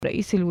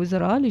رئيس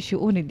الوزراء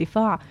لشؤون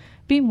الدفاع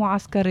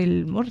بمعسكر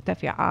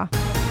المرتفعة.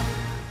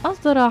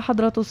 أصدر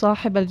حضرة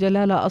صاحب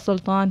الجلالة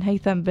السلطان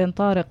هيثم بن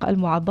طارق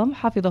المعظم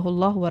حفظه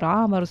الله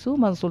ورعاه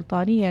مرسوما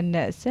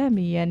سلطانيا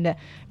ساميا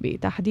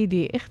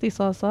بتحديد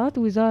اختصاصات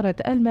وزارة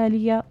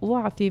المالية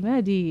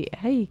واعتماد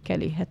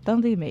هيكلها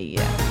التنظيمي.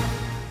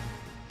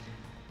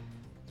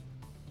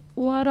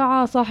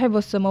 ورعى صاحب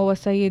السمو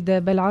السيد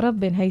بالعرب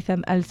بن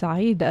هيثم آل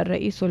سعيد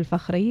الرئيس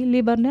الفخري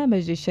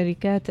لبرنامج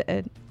الشركات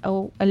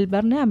أو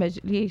البرنامج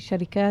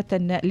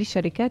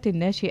للشركات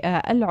الناشئة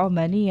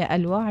العمانية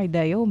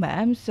الواعدة يوم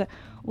أمس،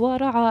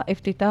 ورعى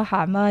افتتاح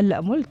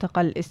أعمال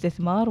ملتقى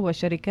الاستثمار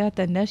والشركات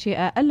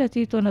الناشئة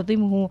التي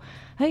تنظمه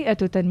هيئة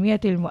تنمية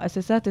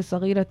المؤسسات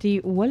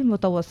الصغيرة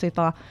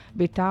والمتوسطة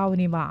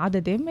بالتعاون مع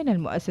عدد من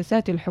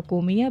المؤسسات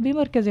الحكومية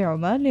بمركز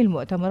عمان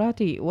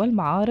للمؤتمرات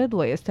والمعارض،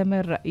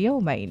 ويستمر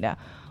يومين.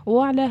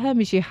 وعلى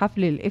هامش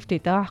حفل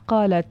الافتتاح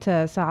قالت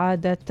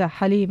سعادة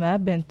حليمة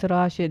بنت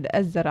راشد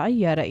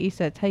الزرعية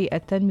رئيسة هيئة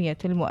تنمية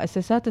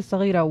المؤسسات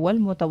الصغيرة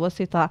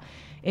والمتوسطة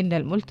إن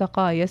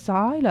الملتقى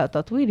يسعى إلى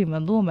تطوير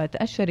منظومة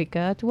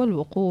الشركات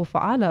والوقوف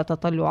على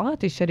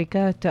تطلعات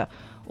الشركات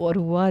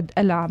ورواد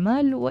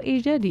الأعمال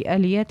وإيجاد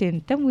آليات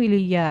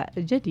تمويلية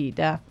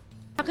جديدة.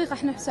 حقيقة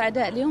احنا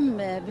سعداء اليوم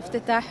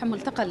بافتتاح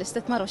ملتقى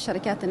الاستثمار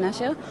والشركات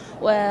الناشئة،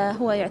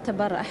 وهو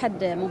يعتبر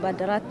أحد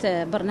مبادرات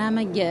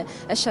برنامج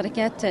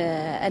الشركات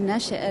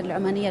الناشئة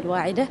العمانية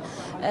الواعدة.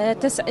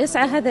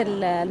 يسعى هذا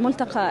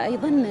الملتقى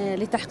أيضا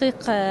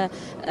لتحقيق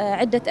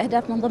عدة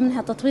أهداف، من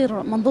ضمنها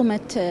تطوير منظومة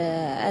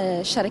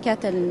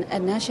الشركات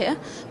الناشئة،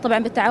 طبعا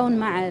بالتعاون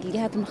مع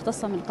الجهات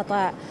المختصة من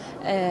القطاع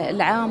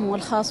العام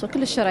والخاص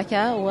وكل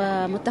الشركاء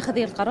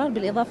ومتخذي القرار،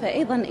 بالإضافة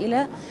أيضا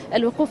إلى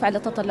الوقوف على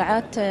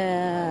تطلعات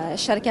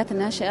الشركات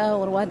الناشئة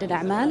ورواد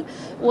الأعمال.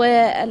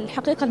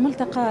 والحقيقة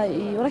الملتقى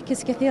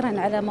يركز كثيرا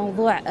على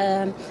موضوع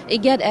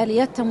إيجاد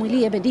آليات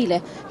تمويلية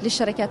بديلة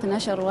للشركات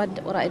الناشئة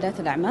ورائدات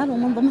الأعمال،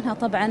 ومن ضمنها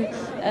طبعا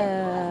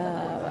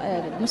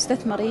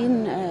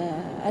المستثمرين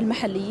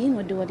المحليين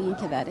والدوليين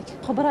كذلك.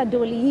 خبراء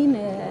الدوليين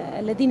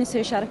الذين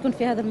سيشاركون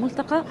في هذا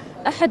الملتقى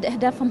أحد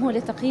أهدافهم هو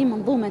لتقييم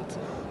منظومة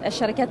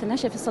الشركات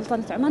الناشئة في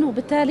سلطنة عمان،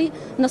 وبالتالي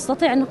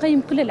نستطيع أن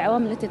نقيم كل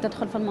العوامل التي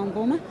تدخل في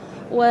المنظومة،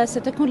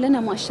 وستكون لنا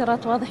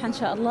مؤشرات واضحة إن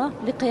شاء الله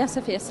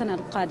لقياسها في السنة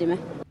القادمة.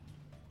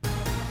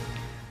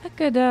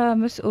 أكد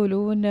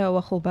مسؤولون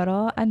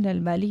وخبراء أن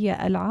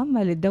المالية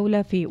العامة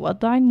للدولة في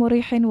وضع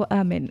مريح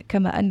وآمن،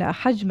 كما أن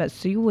حجم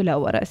السيولة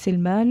ورأس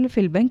المال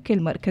في البنك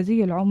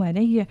المركزي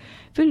العماني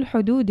في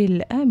الحدود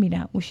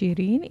الآمنة،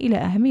 مشيرين إلى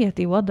أهمية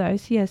وضع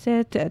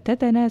سياسات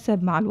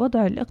تتناسب مع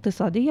الوضع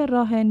الاقتصادي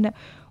الراهن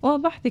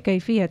وبحث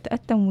كيفية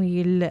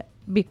التمويل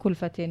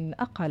بكلفة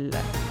أقل.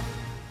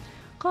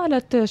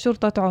 قالت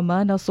شرطة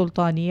عمان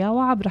السلطانية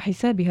وعبر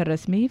حسابها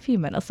الرسمي في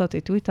منصة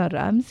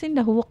تويتر أمس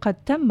إنه قد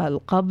تم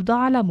القبض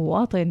على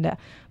مواطن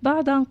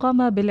بعد أن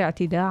قام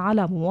بالاعتداء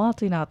على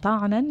مواطنة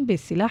طعنا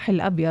بالسلاح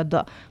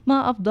الأبيض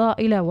ما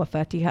أفضى إلى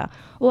وفاتها.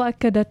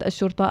 وأكدت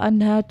الشرطة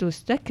أنها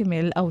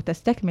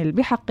تستكمل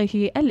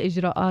بحقه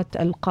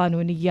الإجراءات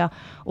القانونية،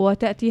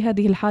 وتأتي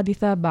هذه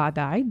الحادثة بعد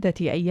عدة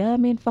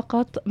أيام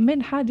فقط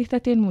من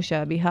حادثة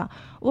مشابهة.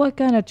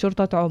 وكانت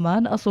شرطة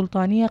عمان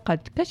السلطانية قد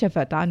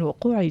كشفت عن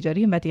وقوع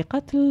جريمة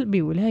قتل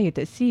بولاية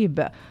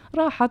السيب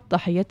راحت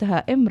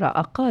ضحيتها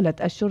امرأة.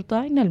 قالت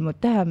الشرطة إن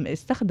المتهم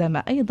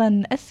استخدم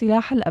أيضا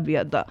السلاح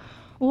الأبيض،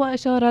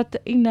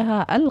 وأشارت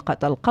إنها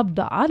ألقت القبض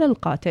على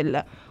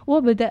القاتل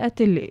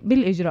وبدأت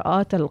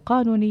بالإجراءات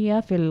القانونية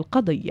في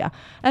القضية.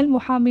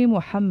 المحامي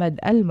محمد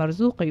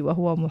المرزوقي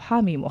وهو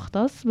محامي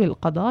مختص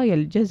بالقضايا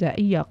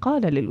الجزائية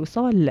قال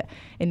للوصال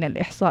إن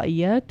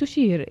الإحصائيات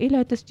تشير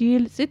إلى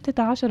تسجيل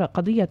 16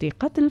 قضية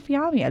قتل في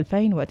عام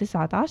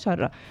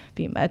 2019،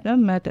 فيما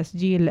تم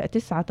تسجيل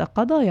 9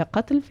 قضايا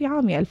قتل في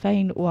عام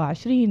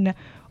 2020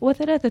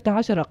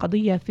 و13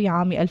 قضية في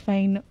عام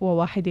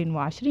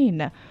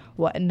 2021،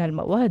 وأن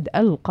المواد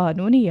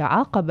القانونية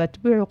عاقبت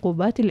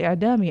بعقوبات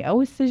الإعدام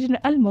أو السجن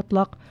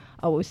المطلق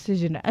أو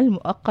السجن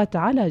المؤقت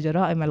على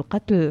جرائم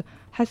القتل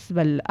حسب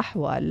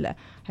الأحوال،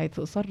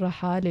 حيث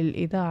صرح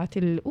للإذاعة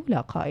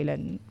الأولى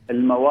قائلا: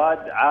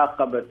 المواد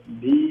عاقبت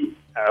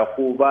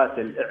بعقوبات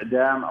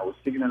الإعدام أو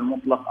السجن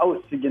المطلق أو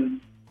السجن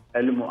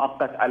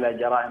المؤقت على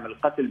جرائم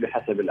القتل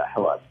بحسب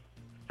الأحوال.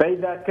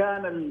 فإذا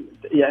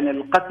كان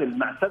القتل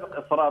مع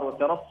سبق إصرار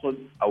وترصد،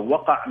 أو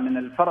وقع من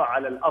الفرع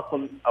على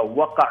الأصل، أو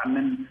وقع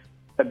من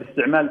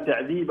باستعمال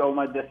تعذيب أو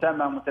مادة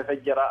سامة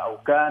متفجرة، أو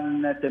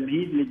كان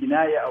تمهيد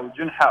لجناية أو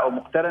جنحة أو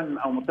مقترن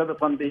أو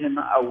مرتبطا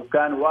بهما، أو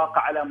كان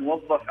واقع على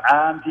موظف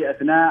عام في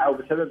أثناء أو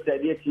بسبب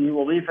تأديته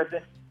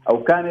وظيفته،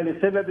 أو كان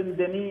لسبب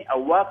دني،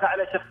 أو واقع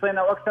على شخصين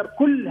أو أكثر،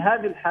 كل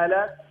هذه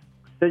الحالات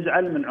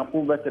تجعل من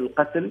عقوبة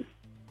القتل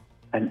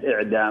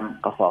الإعدام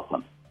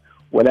قصاصا.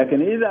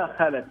 ولكن إذا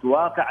خلت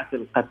واقعة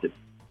القتل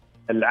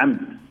العمد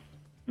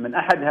من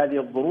أحد هذه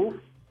الظروف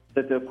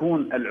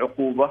ستكون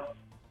العقوبة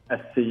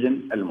السجن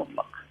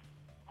المطلق.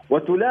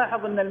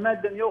 وتلاحظ أن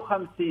المادة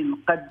 150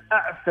 قد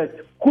أعفت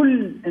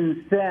كل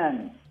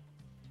إنسان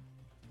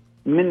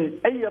من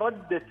أي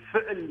ردة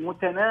فعل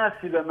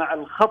متناسبة مع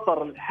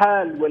الخطر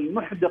الحال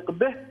والمحدق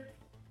به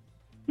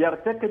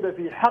يرتكب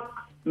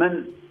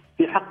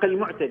في حق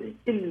المعتدي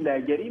إلا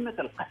جريمة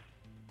القتل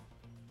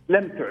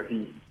لم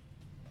تعفيه.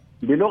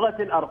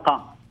 بلغة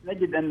الأرقام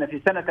نجد أن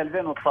في سنة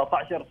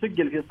 2019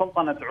 سجل في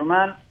سلطنة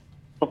عمان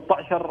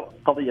 16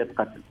 قضية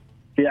قتل،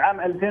 في عام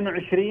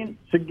 2020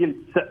 سجل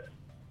 9،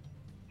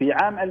 في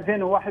عام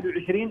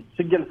 2021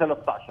 سجل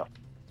 13.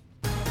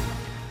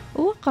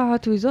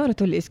 وقعت وزارة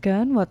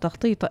الإسكان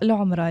والتخطيط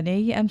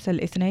العمراني أمس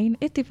الاثنين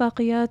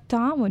اتفاقيات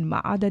تعاون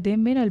مع عدد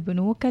من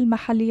البنوك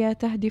المحلية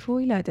تهدف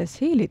إلى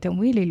تسهيل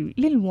تمويل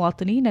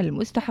للمواطنين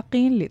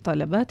المستحقين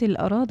لطلبات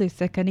الأراضي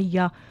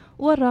السكنية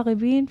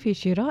والراغبين في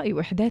شراء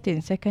وحدات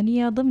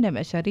سكنية ضمن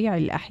مشاريع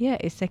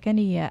الأحياء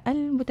السكنية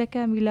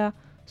المتكاملة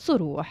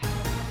صروح.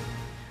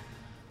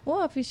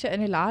 وفي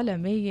الشأن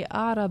العالمي،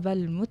 أعرب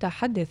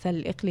المتحدث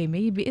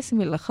الإقليمي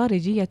باسم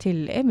الخارجية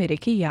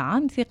الأمريكية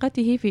عن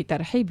ثقته في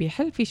ترحيب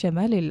حلف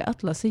شمال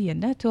الأطلسي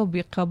الناتو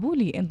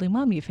بقبول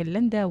انضمام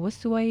فنلندا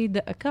والسويد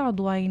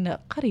كعضوين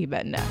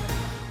قريبا.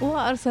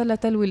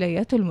 وأرسلت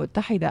الولايات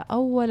المتحدة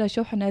أول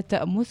شحنة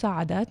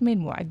مساعدات من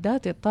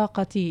معدات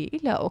الطاقة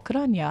إلى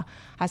أوكرانيا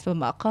حسب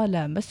ما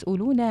قال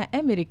مسؤولون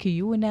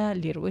أمريكيون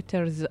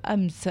لرويترز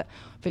أمس،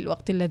 في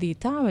الوقت الذي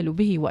تعمل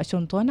به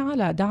واشنطن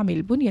على دعم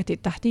البنية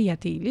التحتية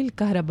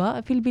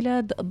للكهرباء في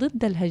البلاد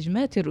ضد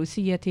الهجمات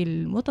الروسية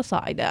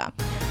المتصاعدة.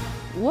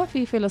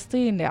 وفي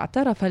فلسطين،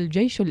 اعترف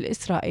الجيش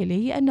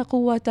الإسرائيلي أن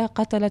قواته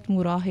قتلت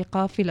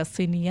مراهقة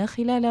فلسطينية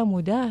خلال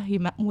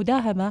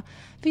مداهمة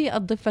في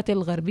الضفة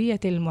الغربية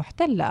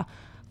المحتلة،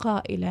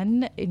 قائلا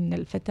إن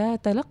الفتاة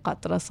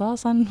تلقت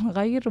رصاصا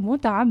غير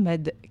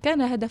متعمد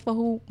كان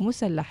هدفه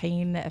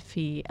مسلحين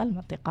في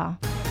المنطقة.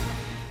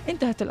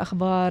 انتهت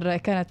الأخبار،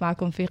 كانت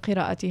معكم في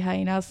قراءتها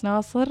إيناس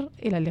ناصر،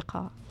 إلى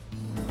اللقاء.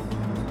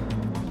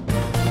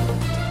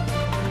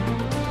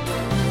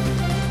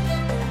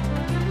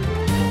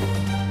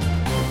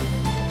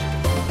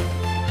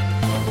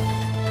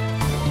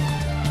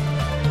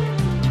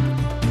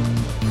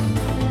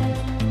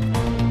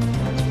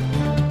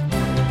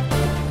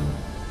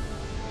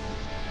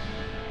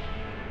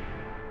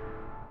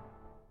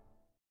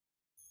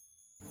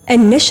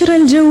 النشرة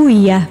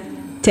الجوية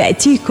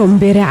تأتيكم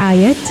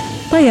برعاية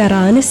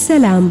طيران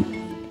السلام.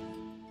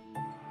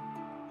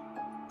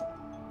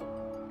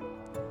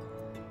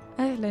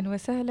 أهلا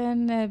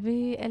وسهلا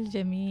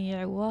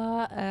بالجميع.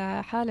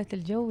 وحالة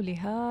الجو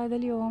لهذا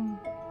اليوم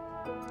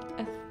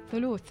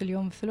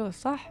اليوم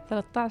الثلاث صح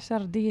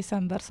 13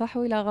 ديسمبر صح،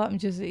 وإلى غائم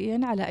جزئيا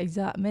على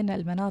أجزاء من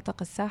المناطق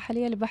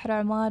الساحلية لبحر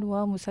عمان،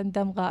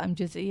 ومسندم غائم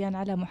جزئيا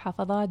على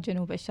محافظات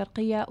جنوب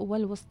الشرقية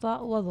والوسطى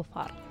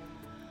وظفار.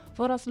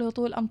 فرص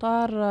لهطول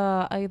أمطار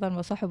أيضا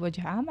وسحب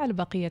وجه عام على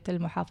بقية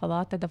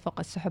المحافظات، تدفق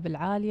السحب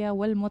العالية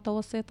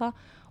والمتوسطة،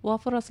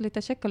 وفرص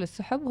لتشكل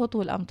السحب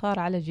هطول أمطار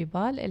على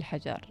جبال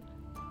الحجر.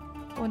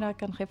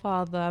 هناك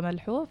انخفاض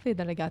ملحوظ في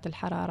درجات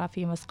الحرارة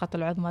في مسقط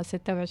العظمى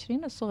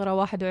 26، الصغرى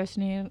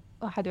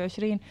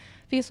 21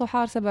 في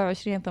صحار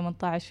 27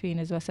 18 في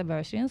نزوة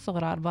 27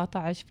 الصغرى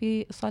 14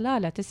 في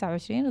صلالة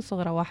 29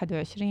 الصغرى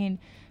 21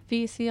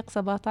 في سيق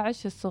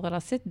 17 الصغرى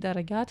 6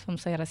 درجات في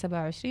مصيرة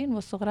 27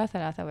 والصغرى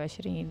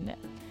 23.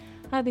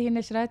 هذه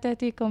النشرات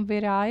تأتيكم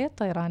برعاية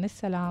طيران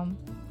السلام.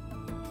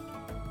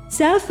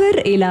 سافر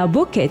إلى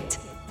بوكيت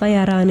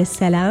طيران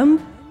السلام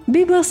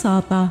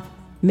ببساطة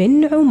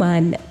من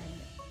عمان.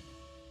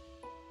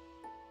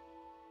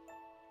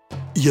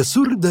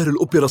 يسر دار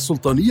الأوبرا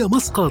السلطانية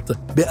مسقط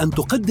بأن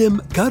تقدم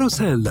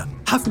كاروسيل،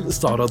 حفل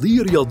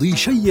استعراضي رياضي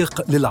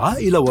شيق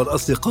للعائلة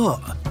والأصدقاء.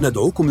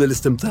 ندعوكم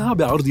للاستمتاع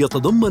بعرض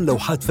يتضمن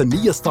لوحات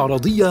فنية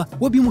استعراضية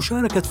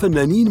وبمشاركة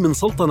فنانين من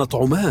سلطنة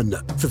عمان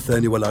في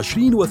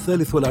 22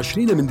 و23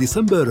 من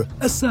ديسمبر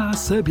الساعة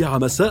 7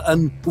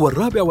 مساء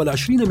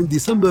و24 من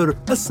ديسمبر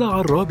الساعة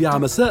 4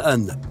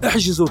 مساء.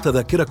 احجزوا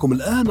تذاكركم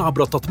الآن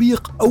عبر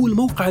التطبيق أو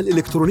الموقع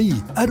الإلكتروني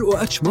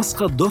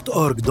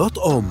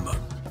rohmuscat.org.om.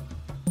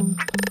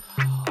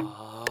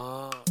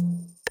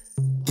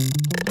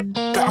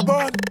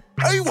 تعبان؟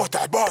 أيوة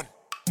تعبان،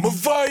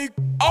 متضايق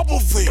أبو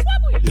الضيق.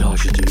 يا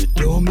جديد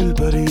دوم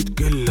البريد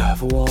كله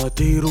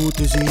فواتير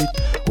وتزيد،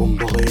 وإن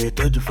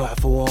بغيت أدفع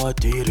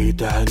فواتيري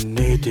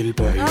تهنيت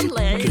البعيد.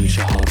 كل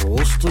شهر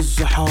وسط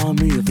الزحام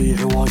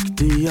يضيع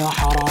وقتي يا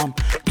حرام،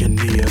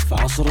 كني في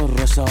عصر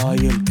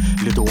الرسايل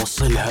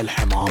لتوصلها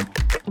الحمام.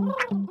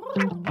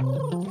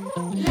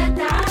 لا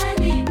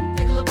تعاني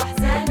تقلب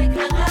أحزانك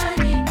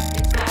أغاني،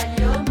 ادفع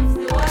اليوم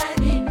في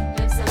ثواني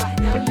لمسة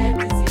واحدة ولا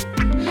تزيد.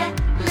 لا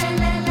لا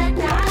لا لا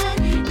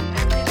تعاني،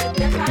 عندنا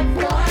الدفع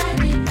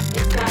الثواني،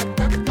 ادفع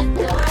التطبيق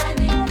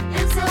ثواني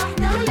لمسة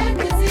واحدة ولا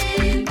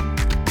تزيد.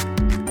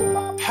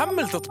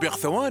 حمل تطبيق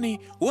ثواني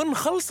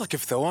ونخلصك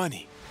في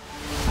ثواني.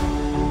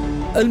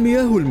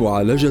 المياه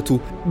المعالجة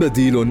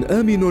بديل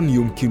آمن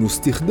يمكن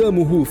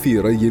استخدامه في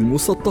ري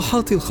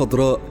المسطحات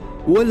الخضراء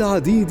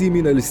والعديد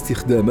من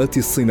الاستخدامات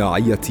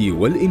الصناعية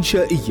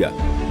والإنشائية.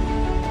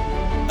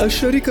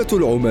 الشركة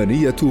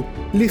العمانية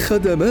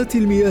لخدمات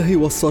المياه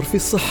والصرف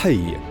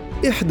الصحي،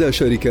 إحدى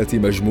شركات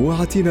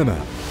مجموعة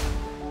نماء.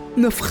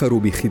 نفخر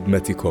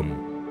بخدمتكم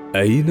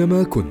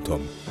أينما كنتم.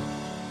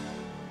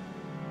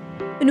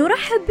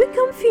 نرحب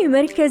بكم في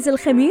مركز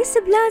الخميس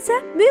بلازا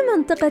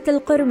بمنطقة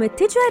القرم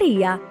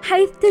التجارية،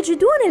 حيث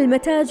تجدون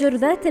المتاجر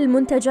ذات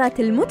المنتجات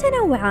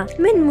المتنوعة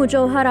من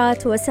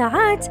مجوهرات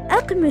وساعات،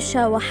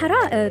 أقمشة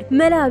وحرائر،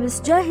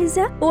 ملابس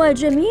جاهزة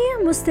وجميع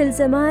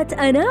مستلزمات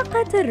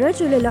أناقة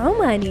الرجل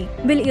العماني،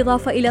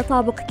 بالإضافة إلى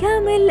طابق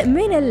كامل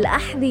من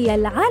الأحذية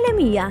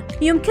العالمية.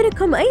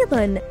 يمكنكم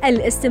أيضاً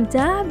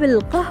الاستمتاع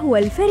بالقهوة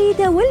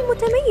الفريدة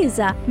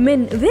والمتميزة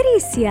من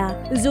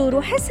فيريسيا.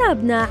 زوروا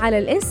حسابنا على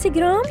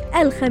الإنستغرام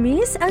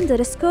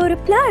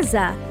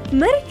الخميس_بلازا.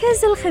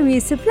 مركز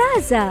الخميس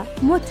بلازا،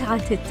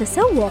 متعة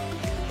التسوق.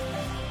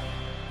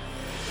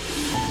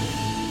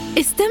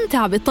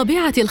 استمتع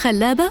بالطبيعة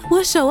الخلابة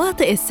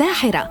والشواطئ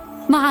الساحرة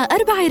مع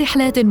 4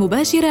 رحلات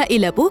مباشرة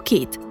إلى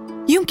بوكيت.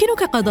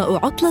 يمكنك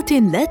قضاء عطلة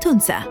لا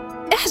تنسى.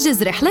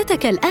 احجز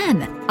رحلتك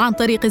الآن عن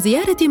طريق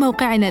زيارة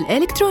موقعنا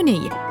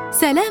الإلكتروني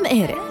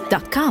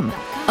salamair.com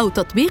أو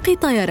تطبيق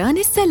طيران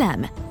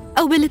السلام،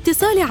 أو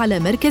بالاتصال على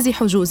مركز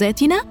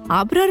حجوزاتنا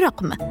عبر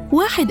الرقم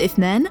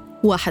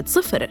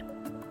 1210.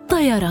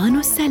 طيران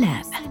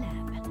السلام،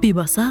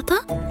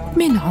 ببساطة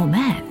من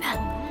عمان.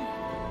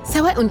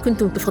 سواء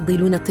كنتم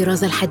تفضلون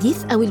الطراز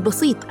الحديث أو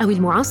البسيط أو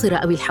المعاصر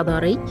أو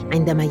الحضاري،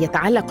 عندما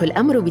يتعلق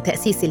الأمر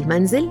بتأسيس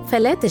المنزل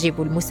فلا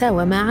تجب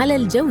المساومة على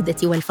الجودة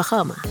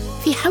والفخامة.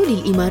 في حول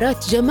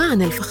الإمارات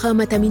جمعنا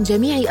الفخامة من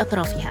جميع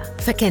أطرافها،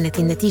 فكانت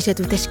النتيجة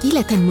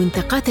تشكيلة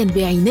منتقاة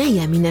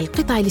بعناية من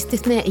القطع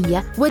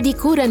الاستثنائية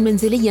وديكوراً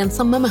منزلياً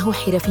صممه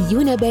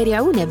حرفيون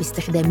بارعون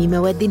باستخدام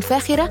مواد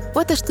فاخرة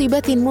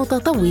وتشطيبات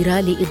متطورة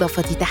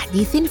لإضافة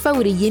تحديث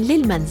فوري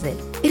للمنزل.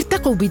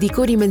 ارتقوا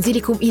بديكور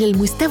منزلكم إلى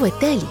المستوى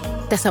التالي.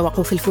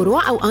 تسوقوا في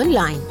الفروع أو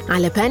أونلاين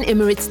على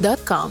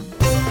panemirates.com.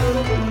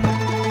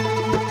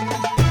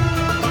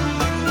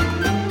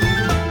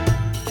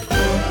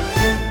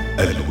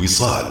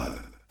 الوصال،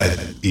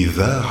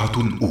 الإذاعة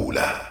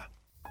الأولى.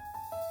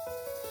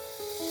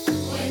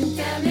 وانت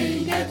من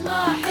قد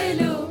ما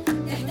حلو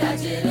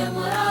تحتاج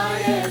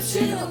لمراية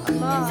شنو،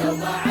 انت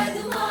وبعد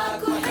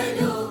ماكو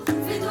حلو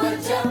فدوى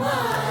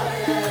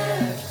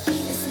جمالك.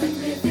 اسمك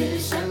مثل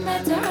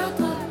شمة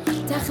عطر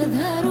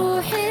تاخذها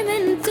روحي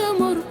من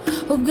تمر،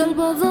 وبقلب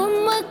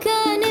ضمك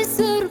كان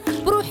يسر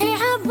بروحي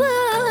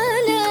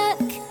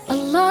عبالك.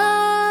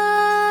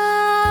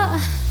 الله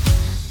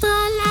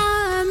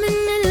طالعة من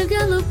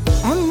القلب،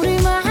 عمري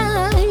ما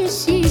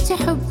عايشي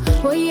حب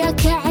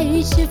وياك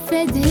أعيش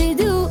فد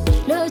هدوء.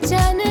 لو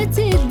كانت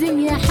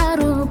الدنيا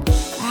حرب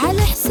على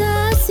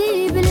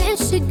إحساسي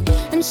بالعشق،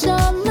 إن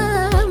شاء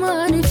الله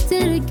ما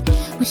نفترق.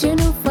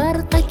 وشنو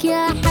فرقك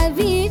يا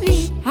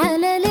حبيبي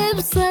على لب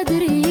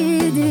صدري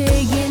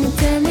يدق.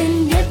 انت من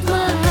قد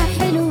ما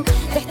حلو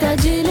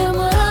تحتاج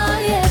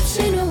لمراية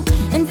بشنو،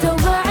 انت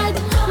وبعد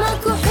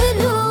ماكو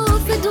حلو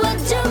فدوى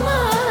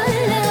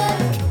جمالك.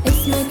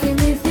 اسمك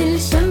مثل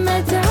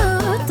شمة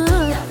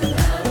عطر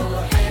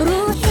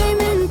روحي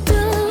من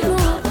تمر،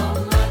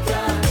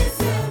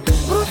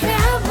 روحي عبالك.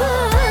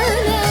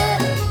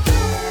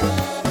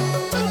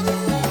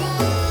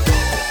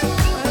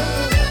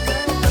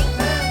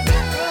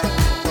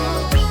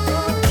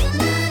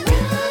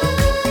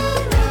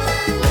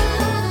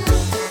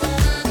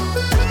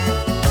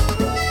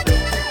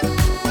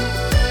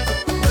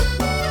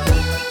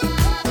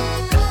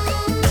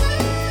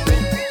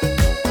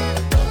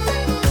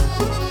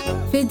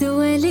 في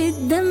دول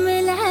الدم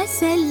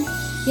العسل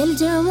يا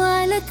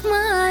الجمالك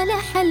ما له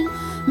حل،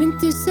 من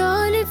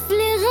تسولف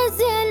لي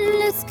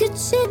غزل اسكت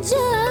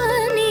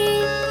شجاني.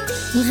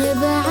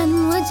 الغيبة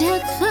عن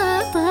وجهك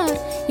خطر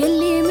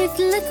يلي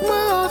مثلك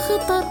ما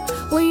خطر،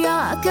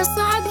 وياك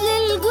اصعد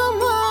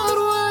للقمر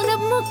وانا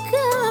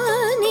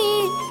بمكاني.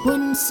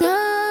 وانساه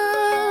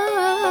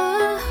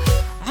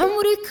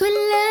عمري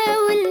كله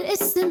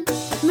والاسم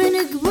من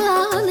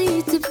قبالي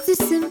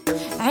تبتسم.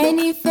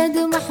 عيني فد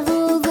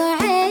محظوظة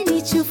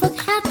عيني تشوفك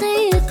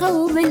حقيقة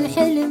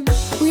وبالحلم.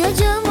 ويا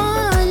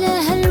جمال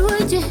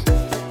هالوجه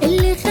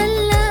اللي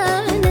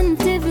خلانا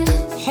ننتبه،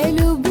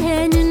 حلو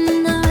بين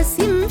الناس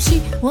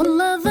يمشي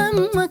والله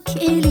ضمك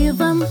إلي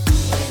ضم.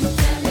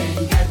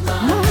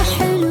 ما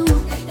حلو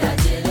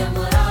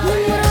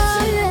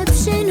مراية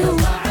بشنو،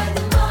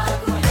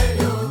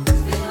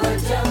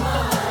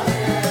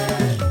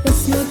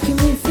 اسمك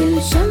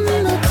مثل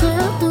شمة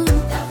عطر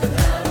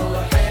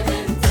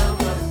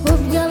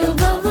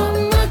وبقلب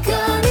ضمك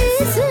كان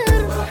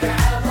يسر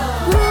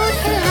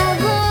روحي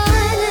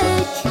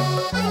عبالك.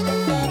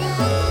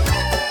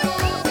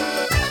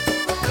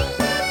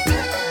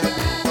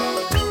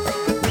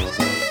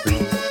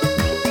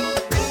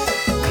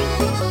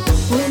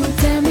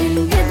 وانت من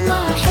قد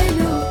ما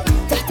حلو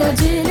تحتاج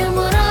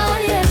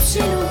لمراية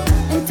بشنو،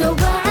 انت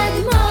وبعد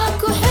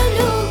ماكو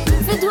حلو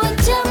فدوى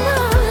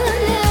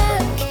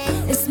جمالك.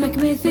 اسمك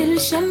مثل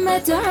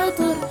شمة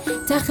عطر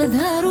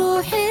تاخذها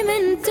روحي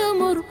من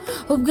تمر،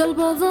 وبقلب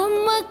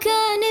ضمك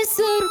كان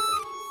يسر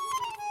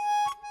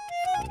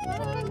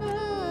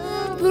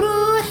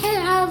بروحي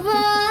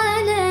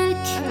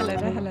عبالك. أهلا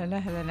أهلا أهلا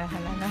أهلا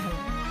أهلا.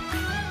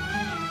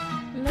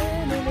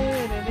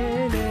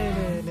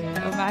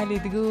 علي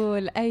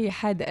تقول أي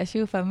حد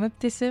أشوفه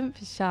مبتسم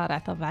في الشارع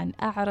طبعا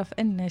أعرف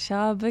إنه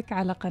شابك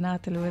على قناة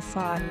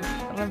الوصال.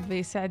 ربي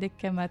يسعدك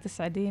كما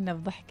تسعدين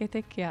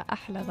بضحكتك يا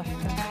أحلى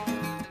ضحكة.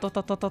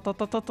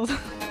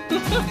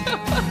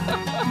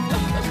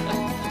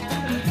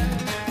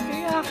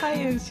 يا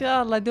حي إن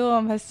شاء الله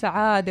دوم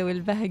هالسعادة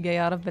والبهجة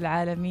يا رب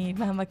العالمين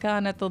مهما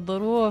كانت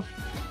الظروف.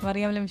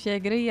 مريم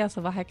المشيقرية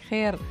صباحك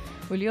خير.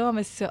 واليوم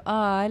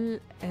السؤال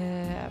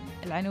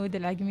العنود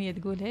العقمية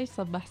تقول هيش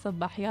صبح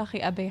صبح يا أخي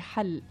أبي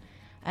حل.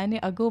 أنا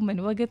أقوم من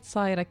وقت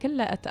صايرة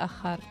كله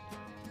أتأخر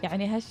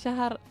يعني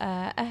هالشهر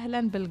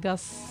أهلا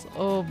بالقص.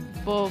 أوب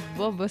أوب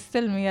أوب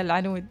استلمي يا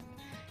العنود.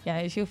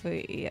 يعني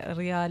شوفي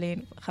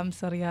ريالين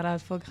 5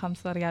 ريالات فوق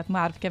 5 ريالات ما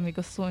أعرف كم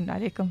يقصون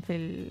عليكم في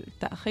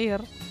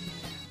التأخير.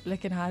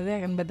 لكن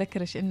هذاك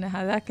بذكرش إن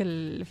هذاك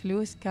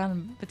الفلوس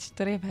كان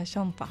بتشتري بها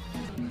شنطة.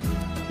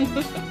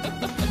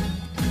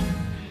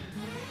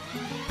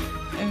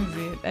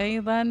 انزين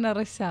أيضا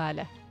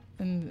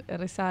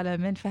رسالة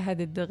من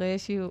فهد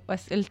الدغيشي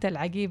وأسئلته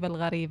العجيبة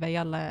الغريبة.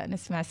 يلا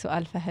نسمع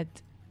سؤال فهد.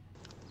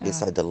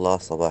 يسعد الله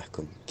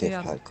صباحكم، كيف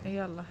حالكم؟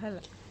 يلا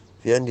هلا.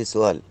 في عندي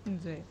سؤال.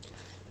 زين.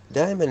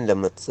 دائما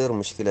لما تصير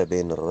مشكلة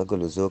بين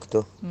الرجل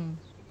وزوجته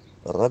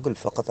الرجل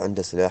فقط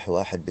عنده سلاح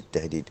واحد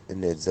بالتهديد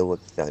انه يتزوج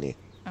الثانية.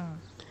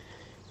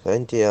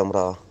 فأنت يا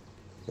امرأة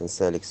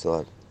نسألك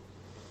سؤال،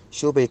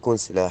 شو بيكون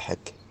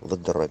سلاحك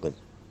ضد الرجل؟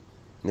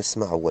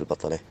 نسمع أول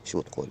بطلة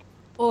شو تقول.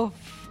 أوف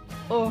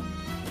أوف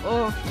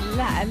أوف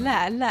لا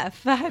لا لا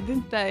فهد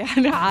أنت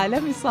يعني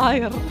عالمي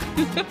صاير.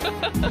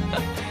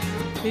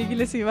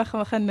 يجلسي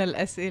مخمخنا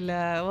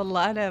الأسئلة.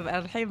 والله أنا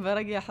الحين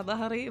برجع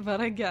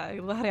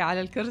ظهري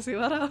على الكرسي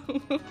ورا.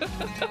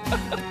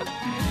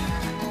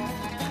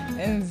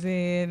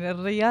 انزين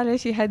الرجال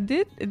ايش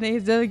يهدد؟ انه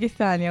يتزوج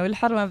الثانية.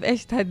 والحرمة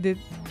بايش تهدد؟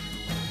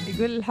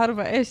 يقول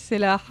الحرمة ايش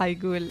سلاحها؟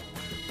 يقول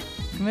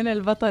من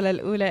البطلة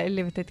الأولى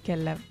اللي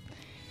بتتكلم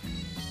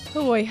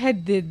هو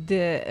يهدد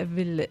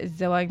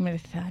بالزواج من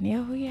الثانية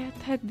وهي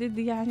تهدد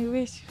يعني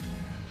ويش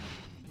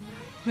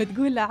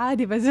بتقول له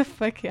عادي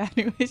بزفك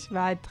يعني ويش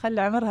بعد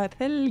تخلي عمرها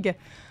ثلقة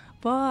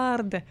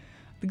باردة.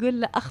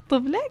 تقول له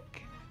أخطب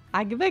لك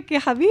عجبك يا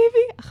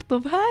حبيبي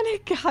أخطبها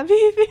لك يا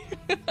حبيبي.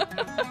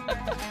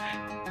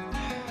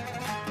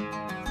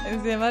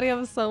 زي مريم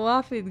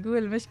الصوافي تقول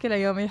المشكلة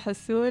يوم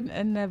يحسون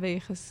إنه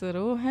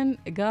بيخسروهن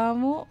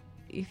قاموا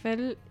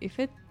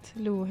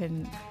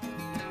يفتلوهن.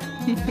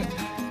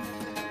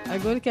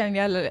 أقول كان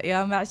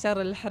يا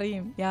معشر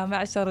الحريم يا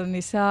معشر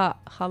النساء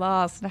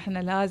خلاص نحن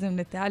لازم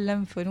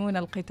نتعلم فنون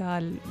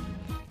القتال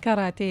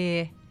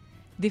كاراتيه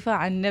دفاع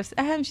عن النفس.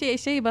 أهم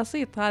شيء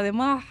بسيط هذا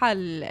ما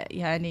حل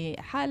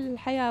يعني حل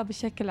الحياة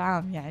بشكل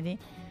عام يعني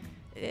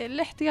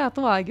الاحتياط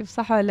واجب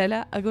صح ولا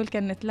لا؟ أقول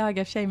كان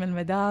نتلاقى في شيء من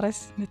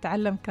المدارس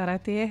نتعلم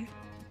كاراتيه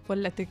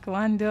ولا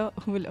تيكواندو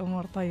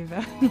والأمور طيبة.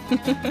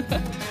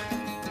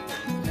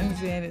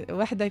 إنزين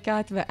وحدة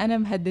كاتبة أنا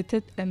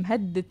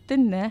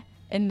مهددتنا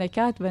إن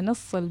كاتبة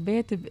نص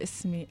البيت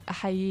باسمي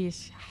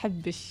أحييش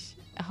أحبش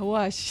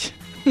أهواش.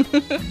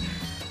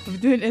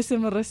 بدون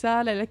اسم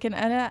الرسالة. لكن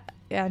أنا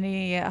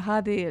يعني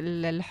هذه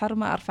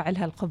الحرمة أرفع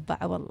لها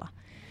القبعة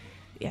والله.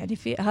 يعني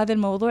في هذا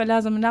الموضوع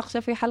لازم نناقشه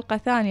في حلقة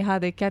ثانية.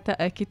 هذه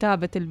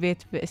كتابة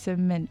البيت باسم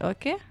من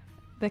أوكي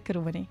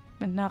ذكروني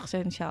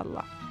بنناقشه إن شاء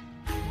الله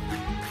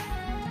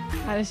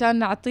علشان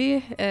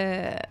نعطيه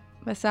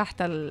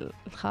مساحته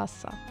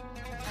الخاصة.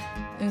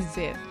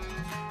 إنزين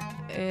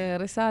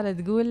رسالة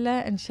تقول له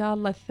إن شاء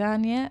الله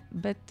الثانية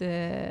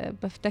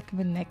بفتك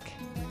منك.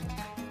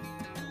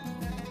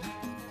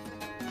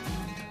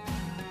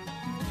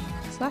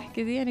 صح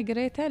كذي أنا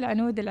قريتها.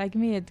 العنود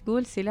العقمية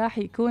تقول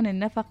سلاحي يكون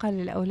النفقة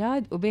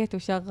للأولاد وبيته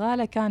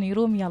شغالة كان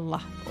يروم يلا.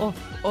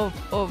 أوف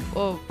أوف أوف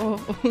أوف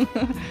أوف.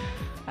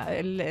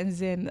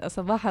 إنزين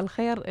صباح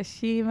الخير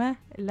الشيمة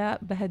لا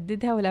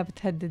بهددها ولا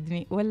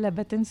بتهددني ولا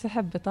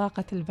بتنسحب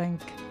بطاقة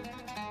البنك.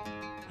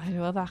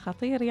 الوضع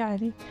خطير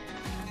يعني.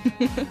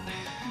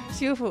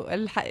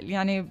 شوفوا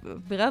يعني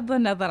بغض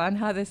النظر عن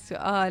هذا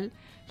السؤال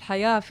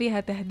الحياة فيها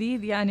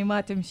تهديد يعني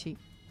ما تمشي.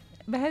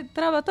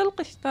 ترى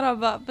بطلقش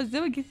ترى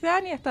بالزوج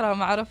الثانية ترى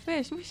ما أعرف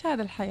إيش وش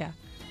هذا الحياة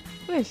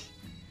وش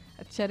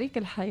شريك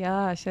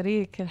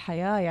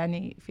الحياة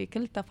يعني في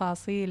كل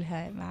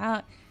تفاصيلها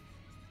معاه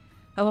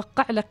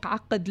أوقع لك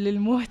عقد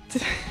للموت.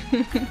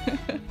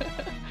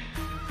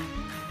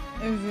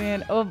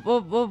 زين أوب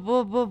أوب أوب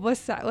أوب أوب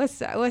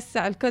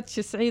وسع الكوتش.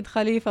 سعيد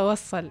خليفة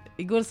وصل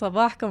يقول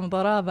صباحكم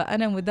ضرابة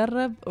أنا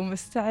مدرب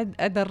ومستعد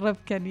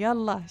أدربكن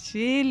يلا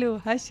شيلوا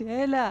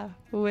هشيلة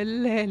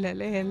والليلة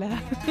ليلة.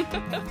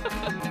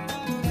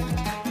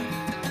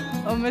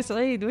 أم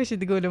سعيد وش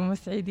تقول أم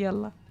سعيد؟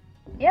 يلا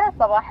يا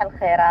صباح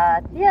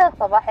الخيرات يا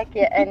صباحك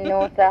يا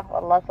أنوسة.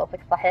 والله صوتك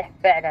صحيح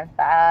فعلا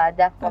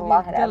سعادة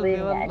والله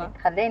العظيم يعني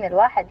تخلين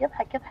الواحد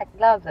يضحك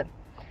لازم.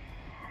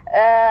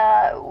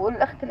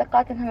 والأخت اللي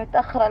قالت إنها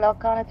متأخرة لو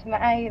كانت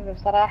معي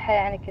بصراحة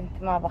يعني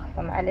كنت ما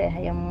بخصم عليها،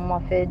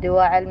 يما في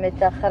دواعي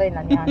المتأخرين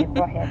يعني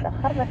بروحي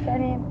أتأخر، بس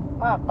يعني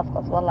ما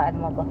قصقص والله على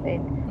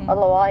الموظفين،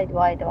 والله وايد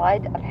وايد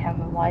وايد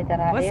أرحمهم، وايد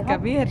أراعيهم، بس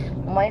كبير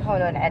وما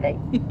يهونون علي.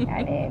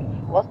 يعني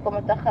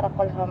وصلوا متأخر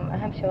أقول لهم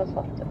أهم شيء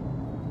وصلتوا،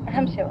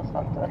 أهم شيء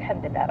وصلتوا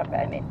الحمد لله رب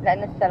العالمين،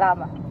 لأن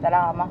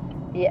السلامة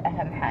هي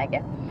أهم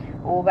حاجة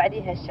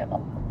وبعديها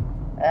الشغل.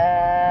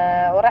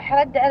 وراح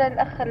أرد على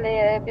الأخ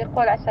اللي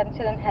بيقول عشان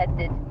نصير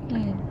نهدد.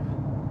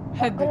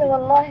 أقول له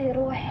والله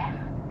روح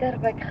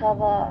دربك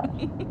خضار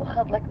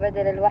وخذ لك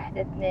بدل 1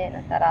 2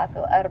 و3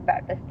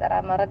 و4، بس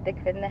ترى مردك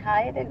في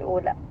النهاية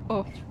للأولى.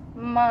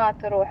 ما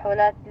تروح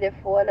ولا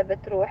تلف ولا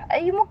بتروح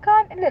أي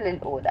مكان إلا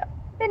للأولى.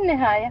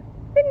 بالنهاية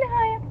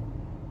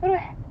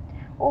روح،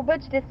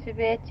 وبجلس في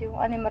بيتي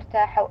وأنا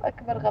مرتاحة.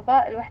 وأكبر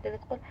غباء الوحدة اللي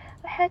تقول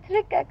راح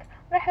أتركك،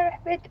 راح أروح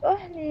بيت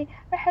أهلي،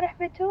 راح أروح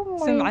بيت أمي.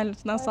 سمع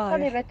النصايح.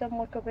 خلي بيت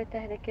أمك وبيت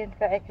أهلك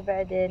ينفعك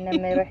بعدين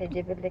لما يروح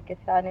يجيب لك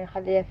الثاني،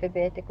 خليها في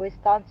بيتك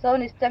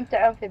ويستانسون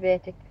يستمتعون في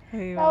بيتك.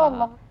 أيوة. لا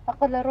والله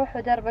أقول له روح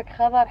ودربك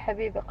خضر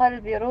حبيبي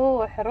قلبي،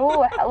 روح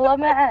الله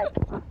معك.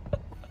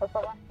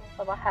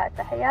 صباحات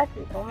تحياتي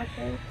أم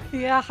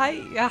سعيد.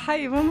 يا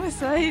حي أم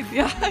سعيد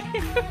يا حي.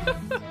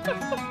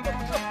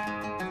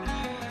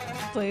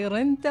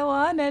 طير انت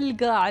وانا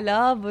القاع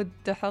لابد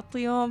تحط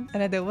يوم.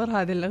 انا ادور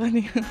هذه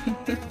الاغنيه.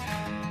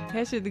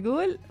 ايش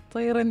تقول؟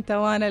 طير انت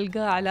وانا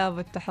القاع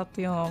لابد تحط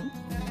يوم،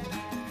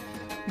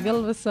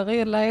 قلب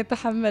الصغير لا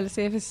يتحمل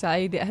سيف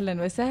السعيدي.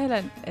 اهلا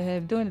وسهلا.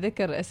 بدون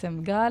ذكر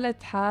اسم.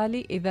 قالت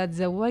حالي اذا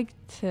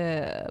تزوجت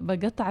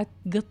بقطعك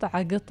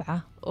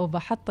قطعه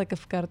وبحطك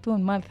في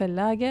كرتون مال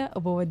ثلاجه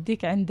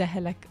وبوديك عند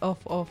اهلك.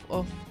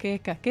 اوف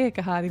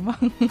كيكه هذه ما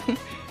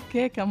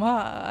كيكه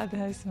ما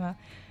ادها اسمها.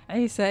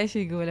 عيسى ايش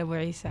يقول ابو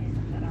عيسى؟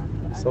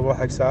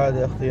 صباحك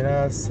سعادة اختي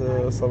ناس،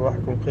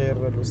 صباحكم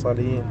خير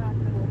الوصاليين.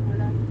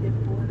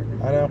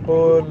 انا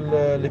اقول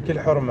لكل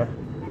حرمة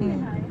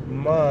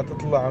ما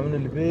تطلع من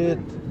البيت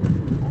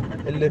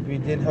الا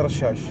بيدين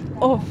رشاش.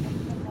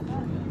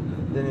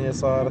 الدنيا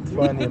صارت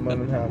فانية ما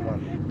منها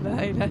امان.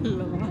 لا اله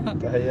الا الله.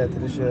 تحياتي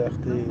لك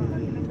اختي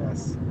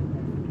ناس.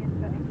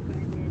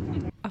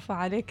 عفا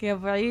عليك يا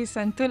ابو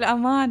عيسى.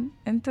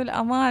 انتوا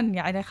الامان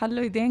يعني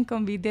خلوا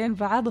يدينكم بيدين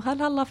بعض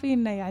وهل الله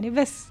فينا يعني،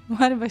 بس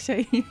ما نبى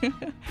شيء.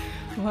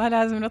 ما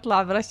لازم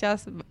نطلع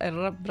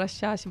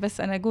برشاش.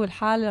 بس انا اقول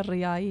حال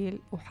الريايل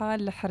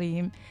وحال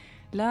الحريم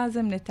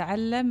لازم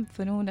نتعلم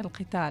فنون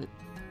القتال.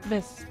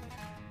 بس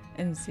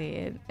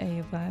انزين.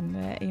 ايضا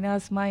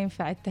ايناس ما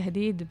ينفع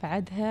التهديد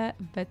بعدها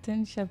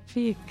بتنشب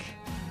فيك.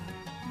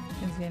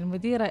 زين.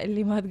 المديرة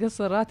اللي ما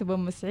تقصر راتب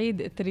أم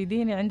سعيد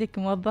تريديني عندك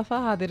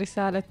موظفة، هذه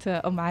رسالة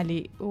أم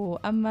علي.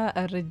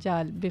 وأما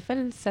الرجال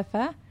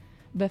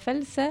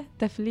بفلسة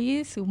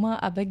تفليس وما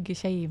أبقي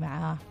شيء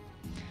معاه.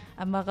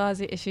 أما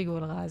غازي إيش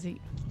يقول غازي؟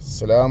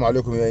 السلام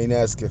عليكم يا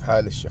إيناس، كيف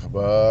حالك؟ شو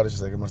أخبارك؟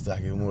 جزاك مرتاح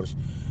كيف أمورك؟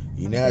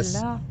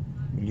 إيناس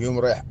اليوم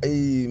رايح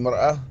أي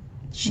مرأة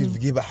تشيل في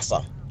جيبها حصى.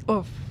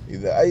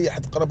 إذا أي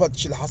حد قربها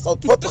تشيل حصى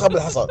وتفطخها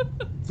بالحصى،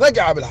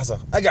 تفقعها بالحصى،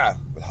 أقعها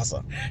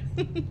بالحصى،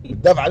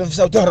 تدافع عن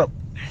نفسها وتهرب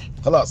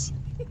خلاص.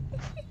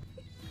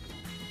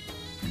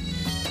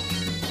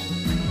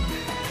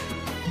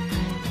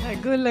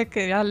 أقول لك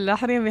يعني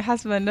الأحريم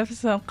يحسبن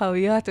نفسهم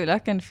قويات،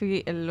 ولكن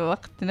في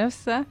الوقت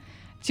نفسه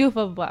تشوف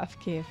الضعف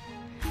كيف.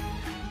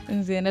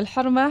 إنزين.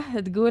 الحرمة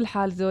تقول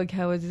حال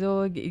زوجها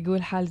والزوج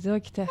يقول حال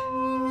زوجته.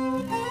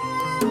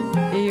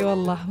 اي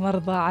والله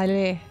مرضى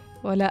عليه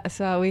ولا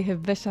أساويه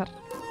ببشر.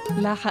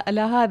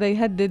 لا هذا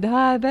يهدد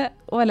هذا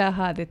ولا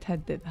هذا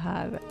تهدد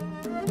هذا.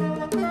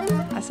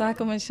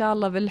 عساكم إن شاء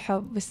الله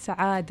بالحب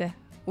بالسعادة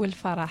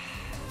والفرح.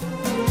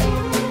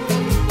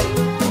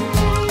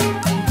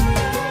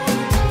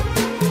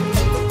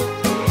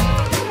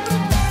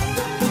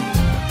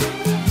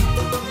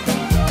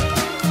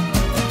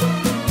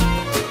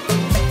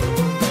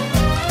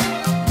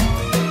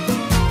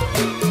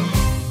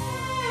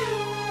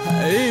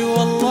 اي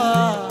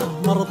والله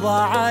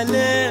مرضى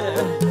عليه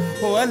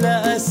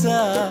ولا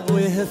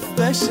أساويه في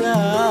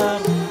بشر،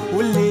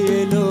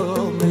 واللي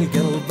يلوم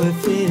القلب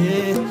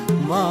فيه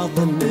ما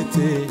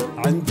ظنتي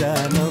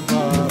عنده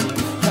نظر.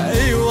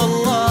 اي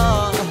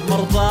والله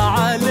مرضى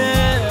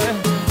عليه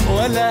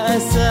ولا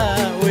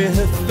أساويه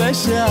في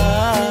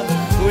بشر،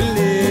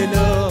 واللي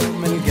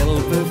يلوم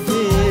القلب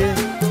فيه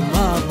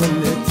ما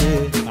ظنتي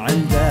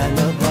عنده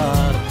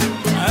نظر.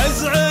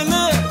 أزعل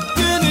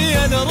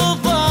الدنيا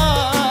الرضا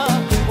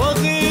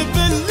واغيب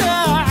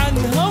الله عن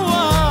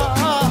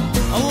هواه،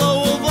 الله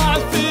وضع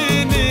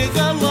فيني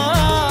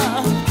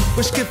غلاه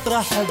وش كثر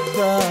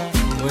احبه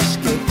وش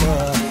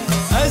كثر.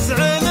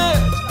 أزعل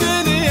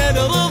الدنيا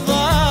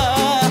الرضا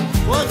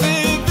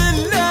واغيب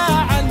الله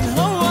عن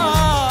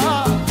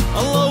هواه،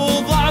 الله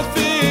وضع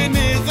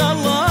فيني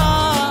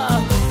غلاه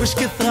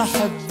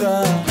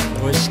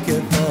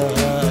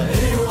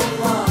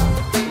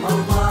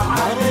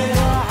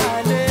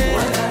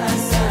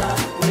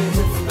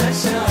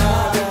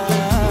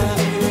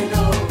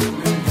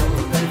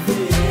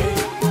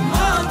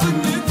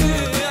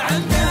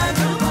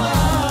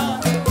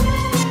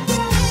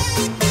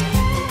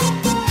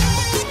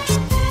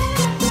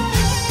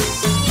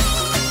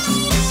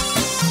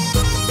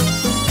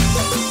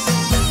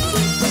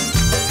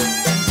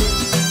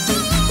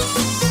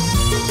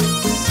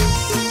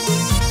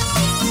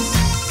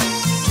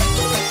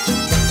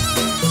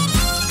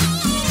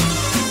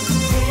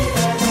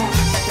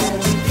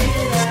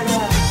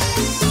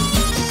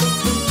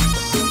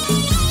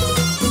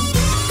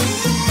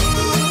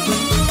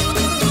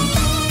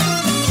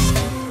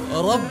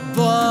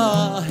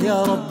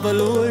رب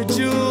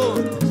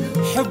الوجود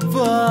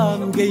حبه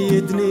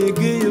مقيدني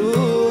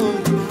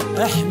قيود،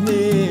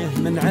 احميه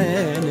من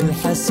عين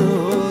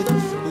الحسود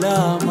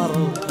لا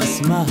مر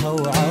اسمه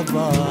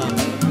وعبر.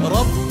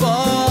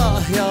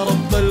 رباه يا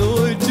رب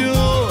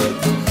الوجود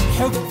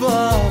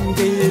حبه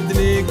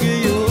مقيدني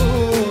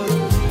قيود،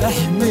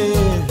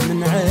 احميه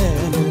من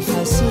عين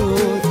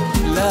الحسود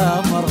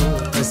لا مر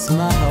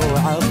اسمه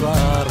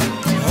وعبر.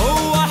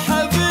 هو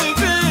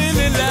حبيبي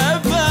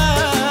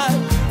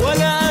للأبد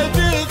ولا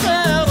أبي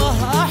غيره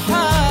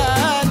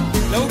أحد،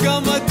 لو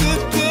قامت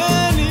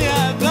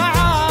الدنيا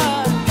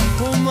بعد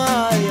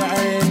وما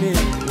يعيني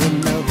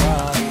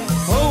والنظر.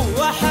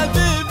 هو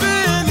حبيبي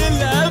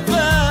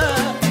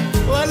للأبد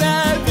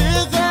ولا أبي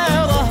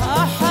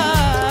غيره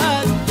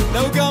أحد،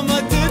 لو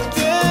قامت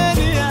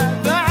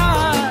الدنيا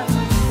بعد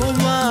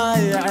وما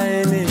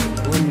يعيني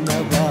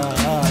والنظر.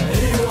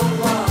 اي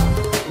والله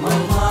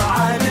مرضى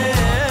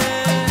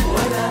عليه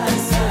ولا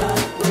أنسى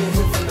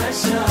ويهف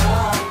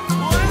مشاعر،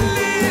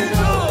 واللي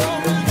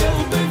يلوم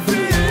القلب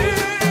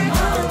فيه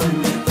ما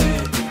ظن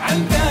يطيب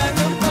عنده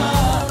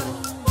نظار.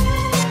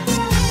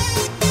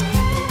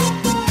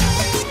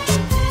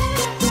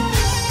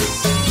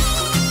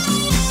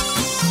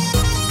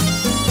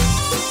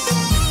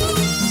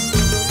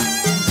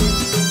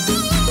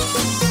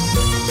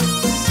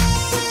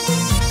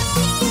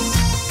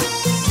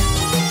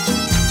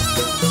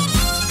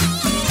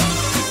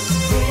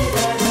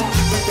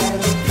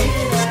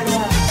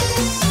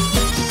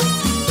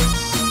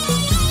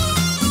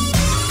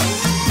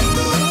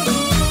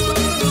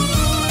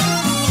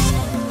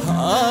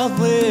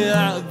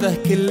 أضيع به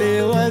كل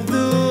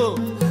وذوب،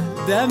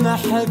 دمع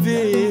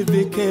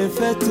حبيبي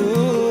كيف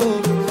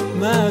أتوب،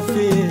 ما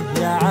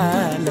فيه يا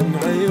عالم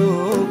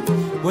عيوب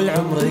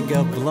والعمر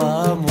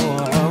قبله مو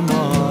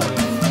عمر.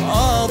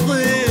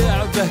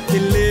 أضيع به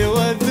كل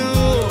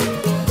وذوب،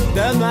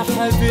 دمع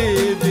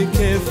حبيبي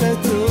كيف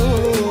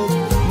أتوب،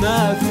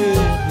 ما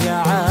فيه يا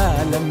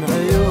عالم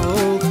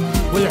عيوب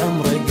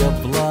والعمر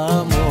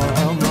قبله مو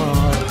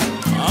عمر.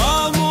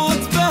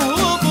 أموت به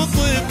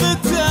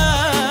وبطيبته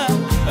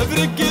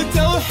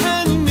برقته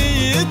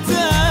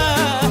وحنيته،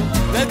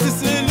 لا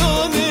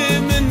تسألوني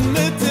من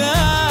متى،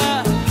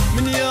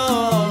 من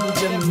يوم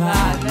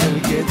جمعنا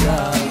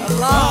القدر.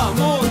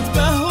 أموت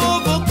به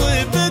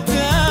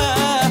وبطيبته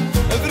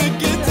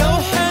برقته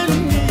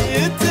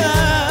وحنيته،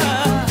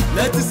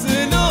 لا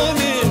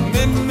تسألوني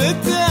من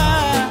متى،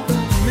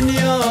 من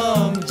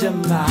يوم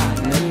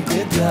جمعنا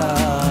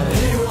القدر.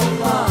 اي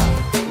والله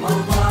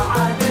مرضى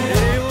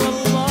عليه، اي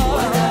والله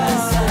ولا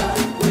أنسى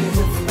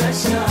ويهف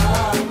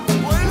مشاعر،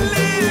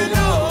 واللي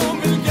يلوم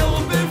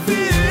القلب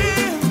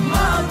فيه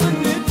ما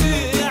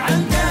ظنتي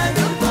عنده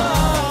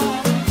نظار.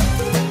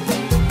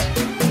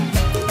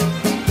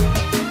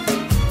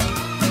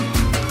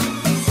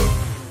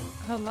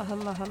 الله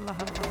الله الله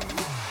الله.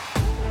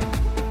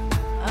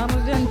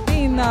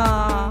 أرجنتينا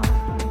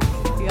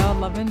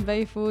يلا من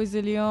بيفوز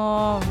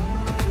اليوم؟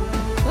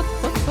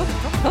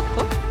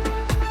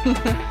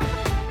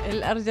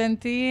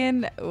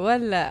 الأرجنتين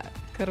ولا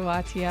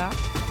كرواتيا؟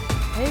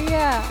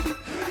 هي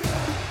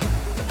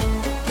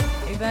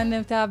إذا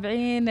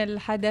متابعين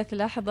الحدث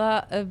لحظة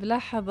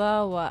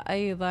بلحظة،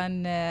 وأيضا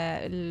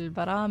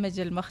البرامج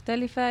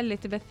المختلفة اللي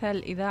تبثها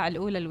الإذاعة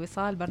الأولى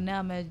الوصال،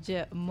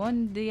 برنامج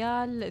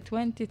مونديال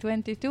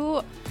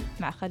 2022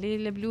 مع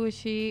خليل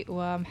البلوشي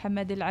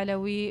ومحمد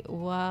العلوي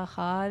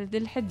وخالد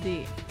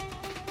الحدي.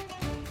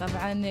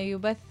 طبعا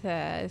يبث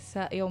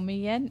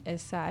يوميا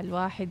الساعة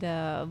 1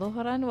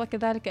 ظهرا،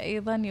 وكذلك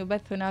أيضا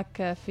يبث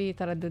هناك في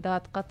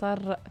ترددات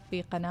قطر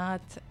في قناة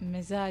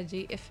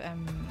مزاجي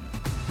FM.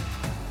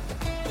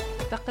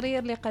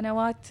 تقرير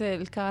لقنوات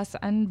الكاس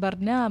عن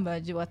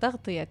برنامج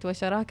وتغطية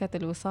وشراكة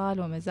الوصال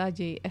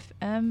ومزاجي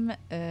FM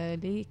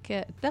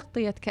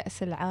لتغطية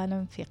كأس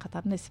العالم في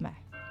قطر. نسمع.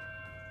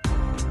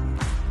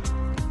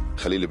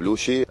 خليل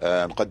بلوشي،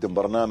 نقدم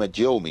برنامج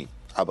يومي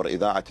عبر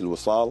إذاعة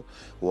الوصال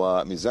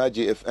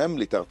ومزاجي FM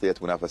لتغطية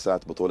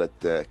منافسات بطولة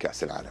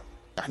كأس العالم.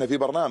 احنا في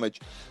برنامج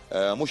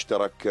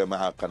مشترك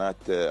مع قناة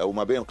أو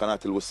ما بين قناة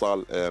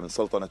الوصال من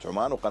سلطنة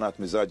عمان وقناة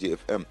مزاجي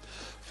FM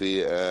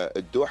في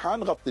الدوحة.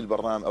 نغطي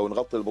البرنامج أو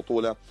نغطي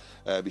البطولة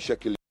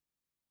بشكل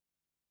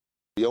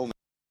يومي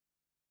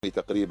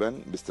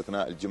تقريبا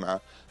باستثناء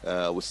الجمعة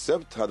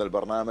والسبت. هذا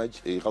البرنامج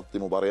يغطي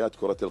مباريات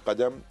كرة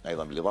القدم،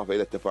 أيضا بالإضافة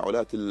إلى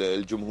التفاعلات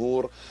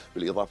الجمهور،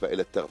 بالإضافة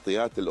إلى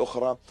التغطيات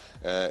الأخرى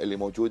اللي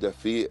موجودة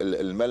في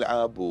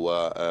الملعب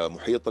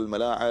ومحيط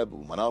الملاعب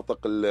ومناطق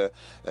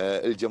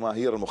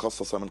الجماهير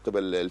المخصصة من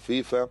قبل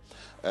الفيفا.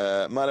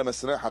 ما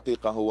لمسناه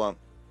حقيقة هو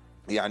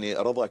يعني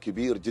رضا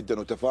كبير جدا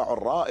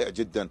وتفاعل رائع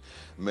جدا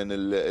من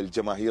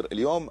الجماهير.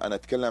 اليوم أنا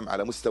أتكلم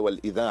على مستوى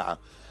الإذاعة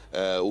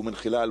ومن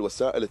خلال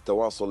وسائل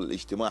التواصل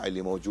الاجتماعي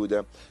اللي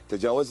موجودة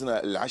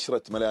تجاوزنا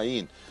 10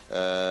 ملايين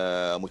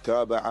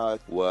متابعة،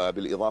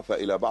 وبالإضافة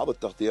إلى بعض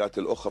التغطيات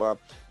الأخرى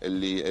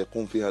اللي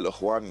يقوم فيها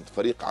الأخوان.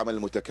 فريق عمل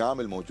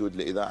متكامل موجود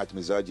لإذاعة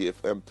مزاجي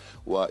FM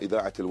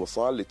وإذاعة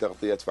الوصال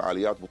لتغطية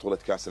فعاليات بطولة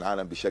كأس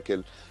العالم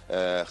بشكل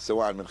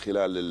سواء من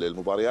خلال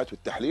المباريات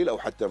والتحليل أو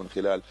حتى من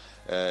خلال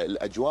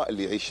الأجواء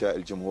اللي يعيشها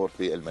الجمهور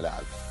في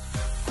الملاعب.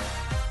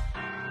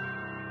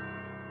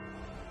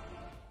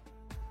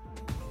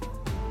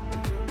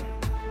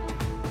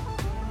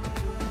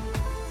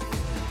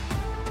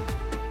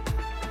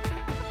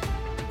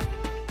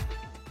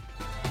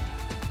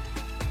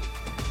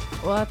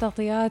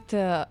 وتغطيات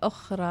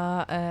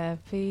أخرى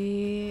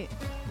في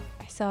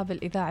حساب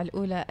الإذاعة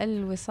الأولى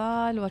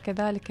الوصال،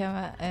 وكذلك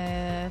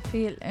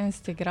في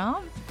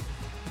الإنستغرام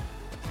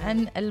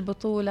عن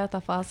البطولة،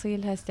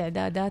 تفاصيلها،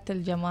 استعدادات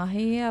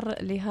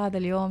الجماهير لهذا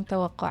اليوم،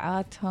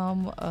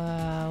 توقعاتهم،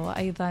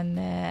 وأيضا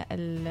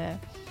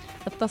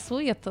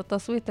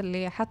التصويت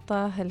اللي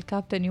حطه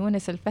الكابتن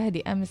يونس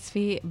الفهدي أمس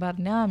في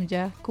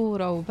برنامجه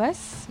كورة وبس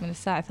من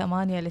الساعة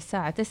 8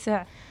 للساعة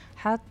 9.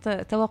 حط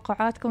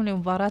توقعاتكم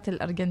لمباراة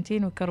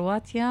الأرجنتين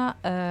وكرواتيا.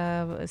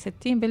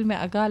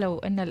 60%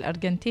 قالوا أن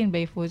الأرجنتين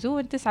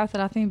بيفوزون،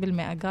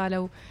 39%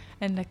 قالوا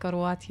أن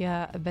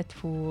كرواتيا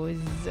بتفوز.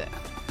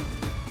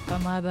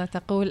 فماذا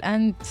تقول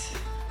أنت؟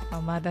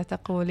 وماذا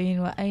تقولين؟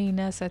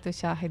 وأين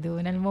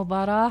ستشاهدون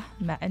المباراة؟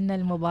 مع أن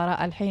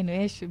المباراة الحين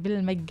إيش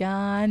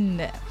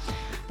بالمجان.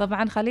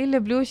 طبعا خليل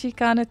البلوشي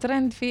كان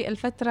ترند في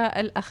الفترة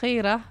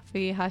الأخيرة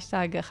في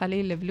هاشتاج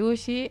خليل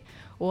البلوشي،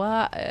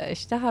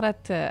 واشتهرت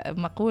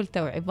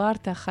مقولته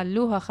وعبارته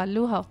خلوها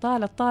خلوها،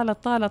 وطالت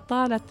طالت طالت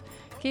طالت.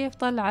 كيف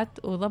طلعت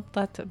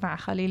وضبطت مع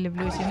خليل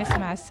البلوشي؟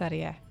 نسمع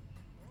السريع.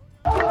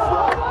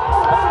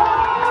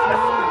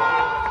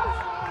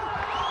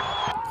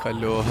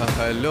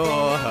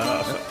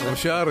 خلوها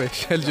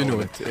وشارش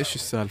هالجنود. ايش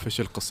السالفه؟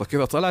 ايش القصه؟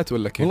 كذا طلعت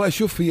ولا كيف؟ والله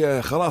شوف،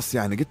 هي خلاص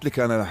يعني قلت لك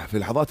انا في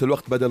لحظات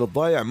الوقت بدل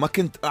الضايع ما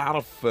كنت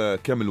اعرف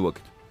كم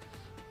الوقت،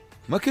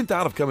 ما كنت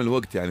اعرف كم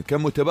الوقت، يعني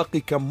كم متبقي،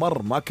 كم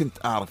مر، ما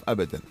كنت اعرف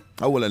ابدا.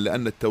 اولا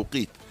لان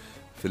التوقيت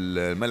في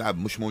الملعب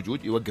مش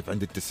موجود، يوقف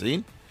عند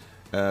 90.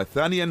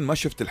 ثانيا ما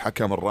شفت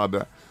الحكم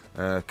الرابع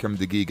كم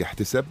دقيقه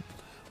احتسب،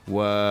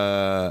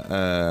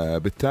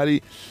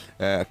 وبالتالي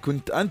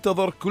كنت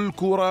أنتظر كل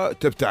كرة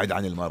تبتعد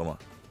عن المرمى،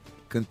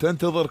 كنت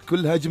أنتظر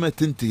كل هجمة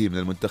تنتهي من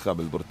المنتخب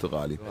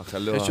البرتغالي.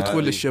 ايش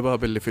تقول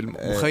للشباب اللي في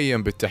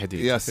المخيم بالتحديد؟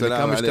 يا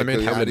سلام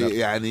عليك.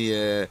 يعني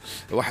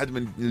واحد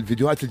من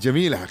الفيديوهات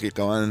الجميلة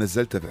حقيقة، وأنا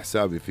نزلتها في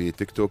حسابي في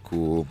تيك توك،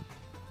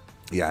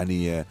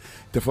 ويعني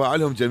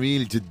تفاعلهم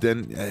جميل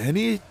جدا.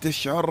 هني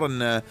تشعر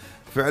أن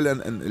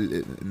فعلا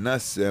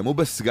الناس مو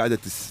بس قاعدة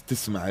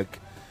تسمعك،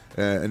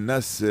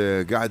 الناس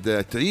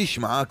قاعدة تعيش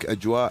معاك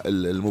أجواء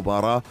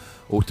المباراة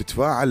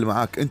وتتفاعل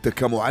معاك أنت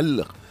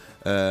كمعلق،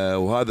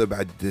 وهذا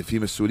بعد في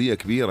مسؤولية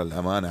كبيرة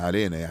الأمانة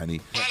علينا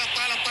يعني.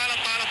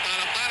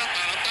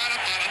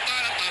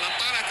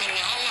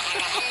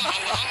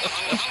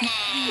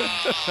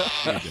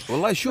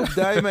 والله شوف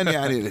دائما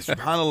يعني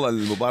سبحان الله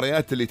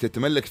المباريات اللي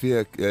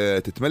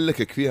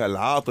تتملكك فيها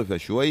العاطفة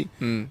شوي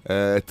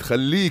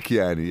تخليك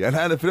يعني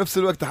أنا في نفس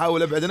الوقت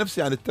أحاول أبعد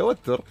نفسي عن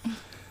التوتر،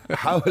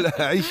 أحاول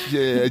أعيش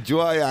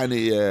أجواء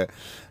يعني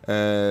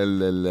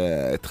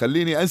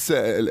تخليني أنسى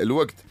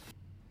الوقت.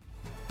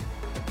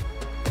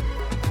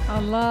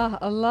 الله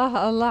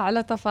الله الله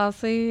على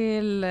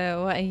تفاصيل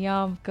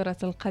وأيام كرة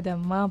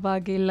القدم، ما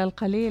باقي إلا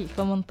القليل.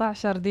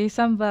 18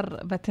 ديسمبر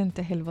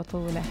بتنتهي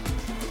البطولة.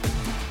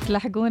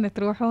 تلحقون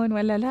تروحون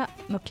ولا لا؟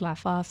 نطلع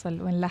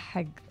فاصل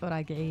ونلحق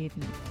وراجعين.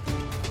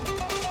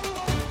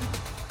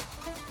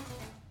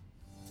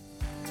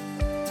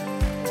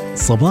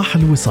 صباح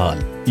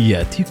الوصال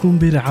يأتيكم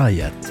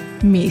برعاية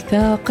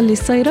ميثاق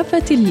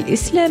للصيرفة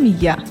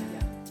الإسلامية.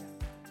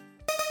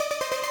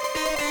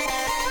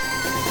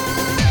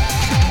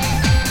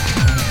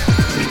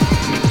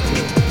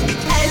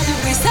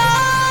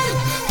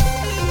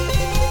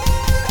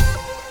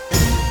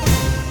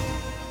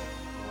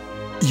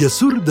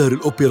 يسر دار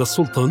الأوبرا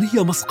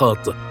السلطانية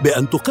مسقط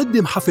بأن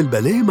تقدم حفل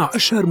باليه مع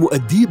أشهر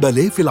مؤدي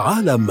باليه في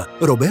العالم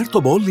روبرتو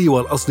بولي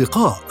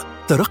والأصدقاء.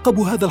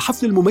 ترقبوا هذا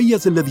الحفل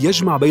المميز الذي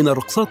يجمع بين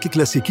الرقصات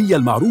الكلاسيكية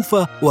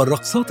المعروفة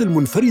والرقصات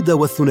المنفردة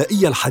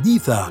والثنائية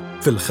الحديثة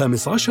في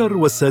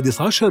 15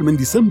 و16 من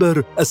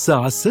ديسمبر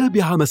الساعة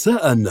 7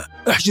 مساء.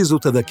 احجزوا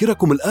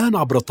تذاكركم الآن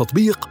عبر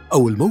التطبيق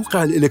أو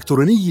الموقع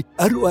الإلكتروني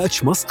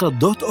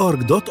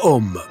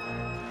rohmuscat.org.om.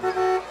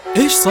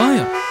 إيش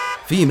صاير؟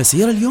 في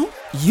مسيرة اليوم؟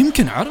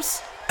 يمكن عرس؟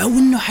 أو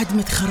إنه حد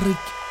متخرج؟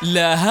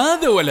 لا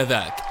هذا ولا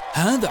ذاك،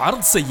 هذا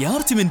عرض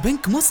سيارتي من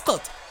بنك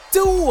مسقط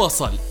تو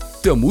وصل.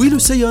 تمويل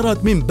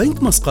السيارات من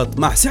بنك مسقط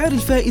مع سعر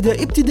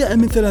الفائدة ابتداء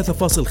من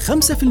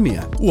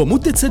 3.5%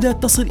 ومدة سداد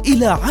تصل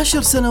إلى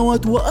 10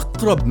 سنوات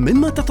وأقرب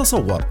مما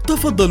تتصور.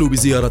 تفضلوا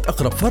بزيارة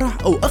أقرب فرع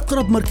أو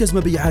أقرب مركز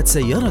مبيعات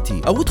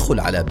سيارتي أو ادخل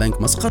على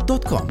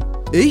bankmuscat.com.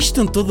 إيش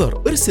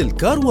تنتظر؟ ارسل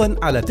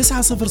كار1 على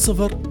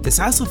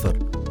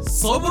 90090.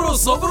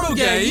 صبروا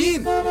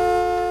جايين.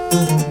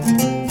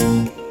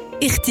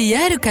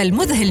 اختيارك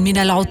المذهل من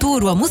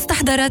العطور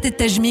ومستحضرات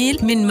التجميل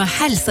من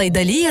محل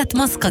صيدلية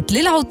مسقط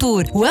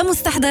للعطور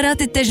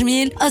ومستحضرات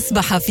التجميل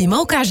أصبح في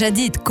موقع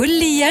جديد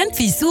كلياً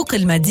في سوق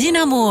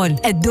المدينة مول،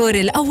 الدور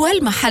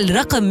الأول محل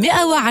رقم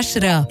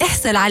 110.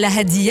 احصل على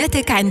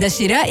هديتك عند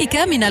شرائك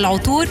من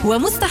العطور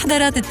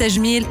ومستحضرات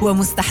التجميل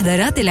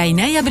ومستحضرات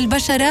العناية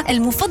بالبشرة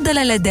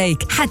المفضلة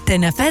لديك حتى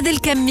نفاذ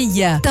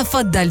الكمية.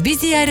 تفضل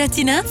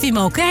بزيارتنا في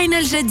موقعنا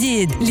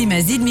الجديد.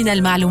 لمزيد من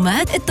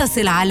المعلومات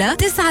اتصل على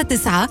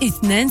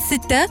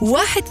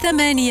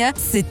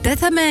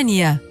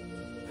 99261868.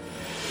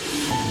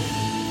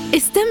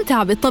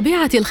 استمتع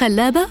بالطبيعة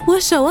الخلابة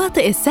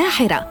والشواطئ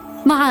الساحرة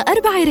مع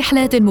 4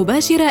 رحلات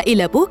مباشرة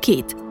إلى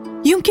بوكيت.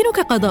 يمكنك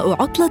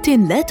قضاء عطلة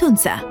لا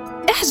تنسى.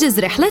 احجز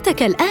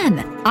رحلتك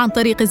الآن عن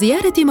طريق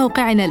زيارة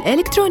موقعنا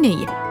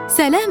الإلكتروني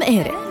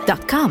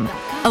salamair.com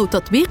أو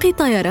تطبيق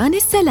طيران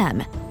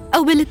السلام،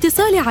 أو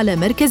بالاتصال على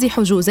مركز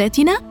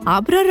حجوزاتنا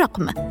عبر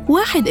الرقم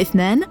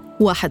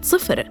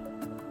 1210.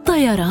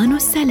 طيران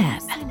السلام،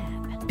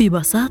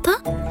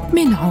 ببساطة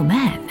من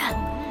عمان.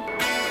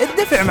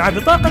 الدفع مع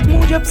بطاقة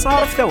موجب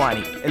صار في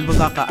ثواني.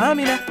 البطاقة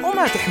آمنة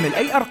وما تحمل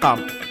أي أرقام،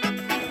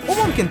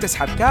 وممكن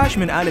تسحب كاش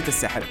من آلة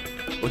السحب،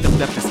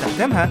 وتقدر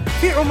تستخدمها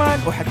في عمان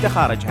وحتى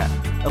خارجها.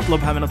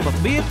 اطلبها من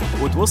التطبيق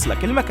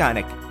وتوصلك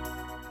لمكانك.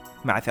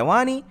 مع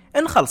ثواني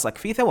نخلصك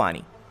في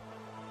ثواني.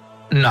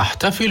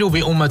 نحتفل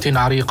بأمة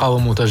عريقة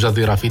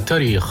ومتجذرة في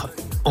التاريخ،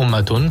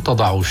 أمة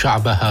تضع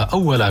شعبها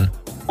أولاً،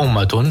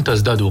 أمة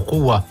تزداد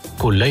قوة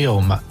كل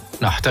يوم.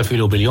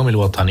 نحتفل باليوم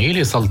الوطني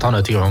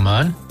لسلطنة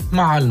عمان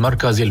مع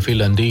المركز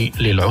الفنلندي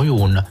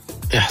للعيون.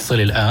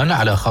 احصل الآن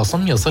على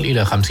خصم يصل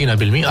إلى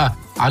 50%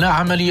 على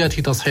عملية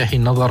تصحيح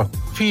النظر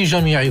في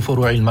جميع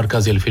فروع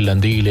المركز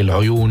الفنلندي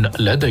للعيون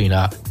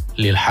لدينا.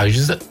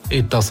 للحجز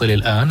اتصل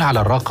الآن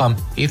على الرقم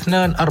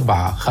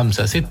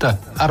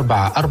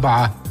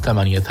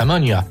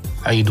 24564488.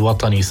 عيد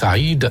وطني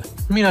سعيد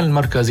من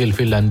المركز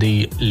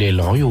الفنلندي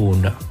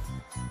للعيون.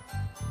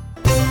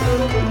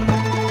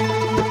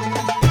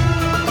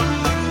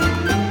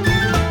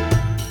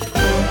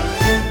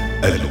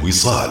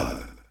 الوصال،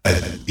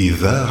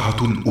 الإذاعة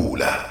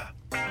الأولى.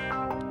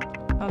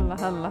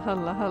 الله الله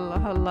الله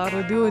الله الله،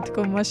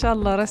 ردودكم ما شاء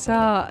الله،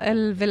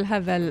 رسائل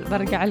بالهبل.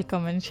 برجع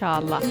لكم إن شاء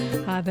الله.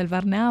 هذا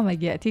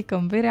البرنامج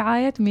يأتيكم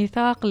برعاية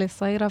ميثاق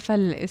للصيرفة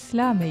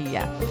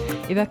الإسلامية.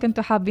 إذا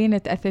كنتوا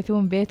حابين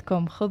تأثثون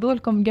بيتكم خذوا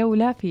لكم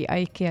جولة في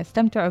أيكيا،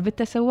 استمتعوا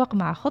بالتسوق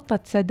مع خطة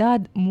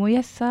سداد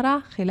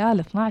ميسرة خلال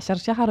 12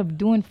 شهر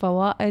بدون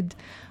فوائد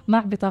مع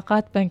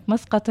بطاقات بنك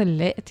مسقط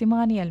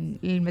الائتمانية.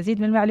 للمزيد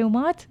من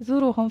المعلومات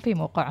زوروهم في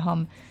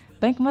موقعهم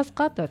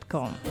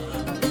bankmasqat.com.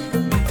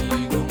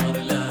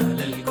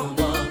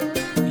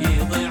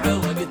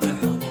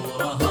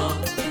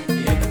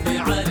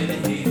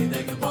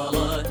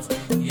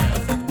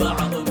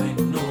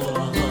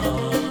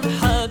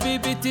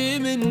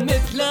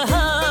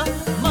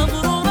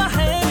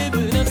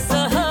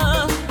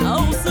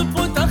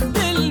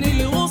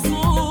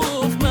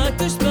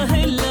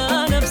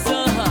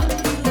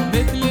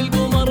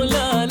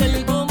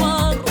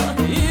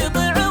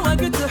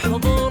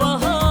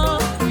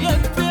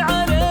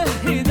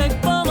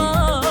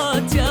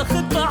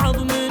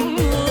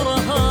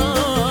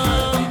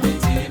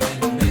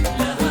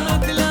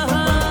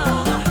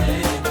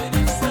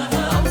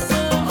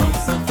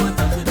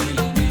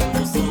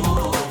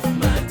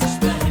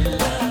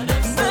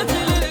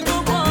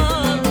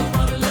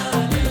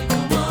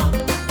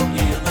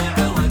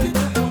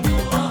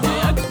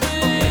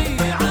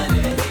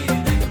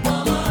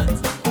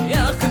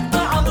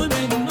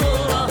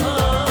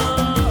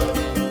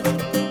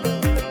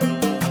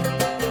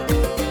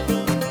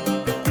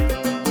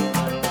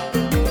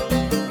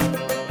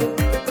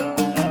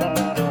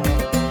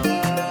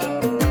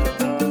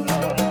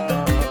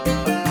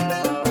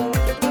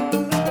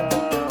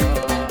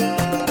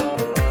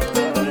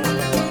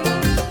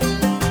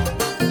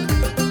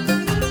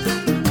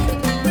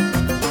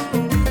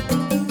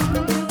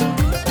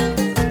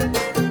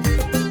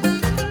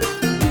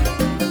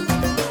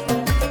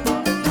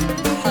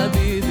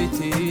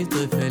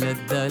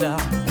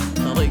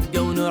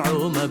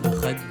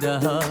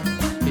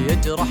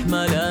 يجرح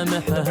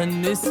ملامحها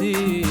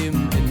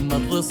النسيم،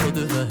 المر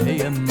صدفه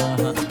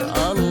يمها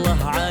الله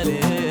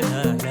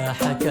عليها لا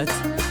حكت،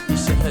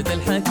 يشهد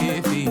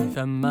الحكي في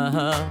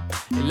فمها،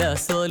 لا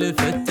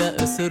سولفت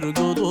تأسر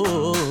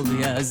قلوب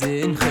يا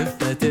زين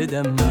خفت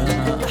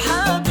دمها.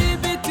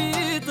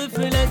 حبيبتي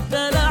طفل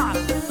الدلع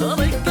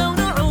رقة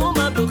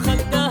ونعومة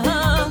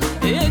بخدها،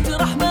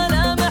 يجرح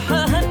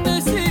ملامحها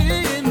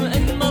النسيم،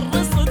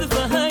 المر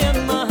صدفها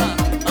يمها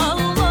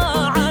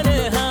الله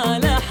عليها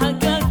لا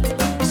حكت،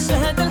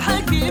 شهد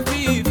الحكي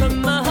في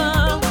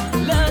فمها،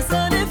 لا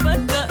سالفة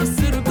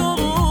تأسر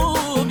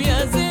قلوب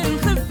يا زين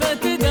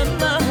خفت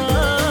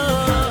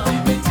دمها.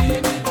 حبيبتي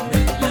من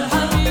مثلها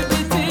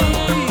حبيبتي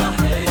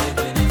ضحيت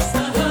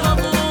بنفسها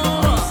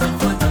مبروك، صف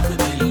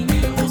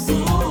وتخذلني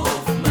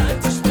وصوف ما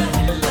تشبه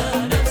إلا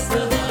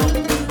نفسها.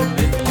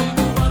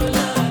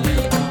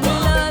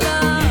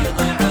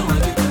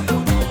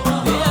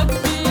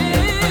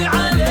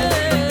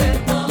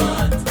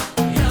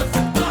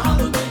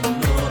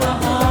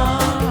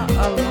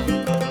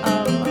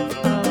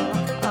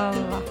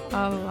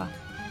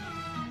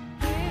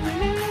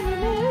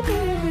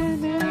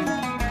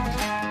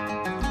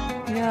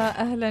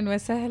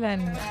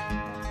 وسهلا.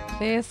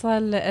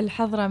 فيصل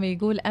الحضرمي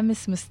يقول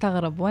أمس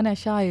مستغرب وأنا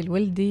شايل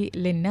ولدي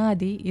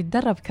للنادي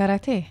يتدرب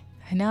كاراتيه،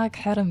 هناك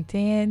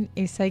حرمتين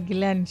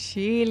يسجلن.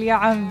 شيل يا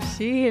عم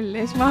شيل،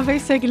 ليش ما في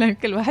يسجلن؟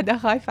 كل واحدة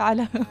خايفة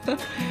على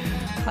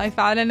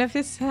خايفة على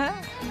نفسها.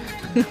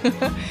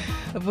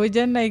 أبو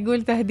جنة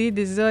يقول تهديد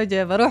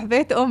الزوجة، بروح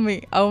بيت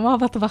أمي أو ما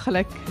بطبخ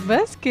لك،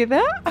 بس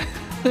كذا.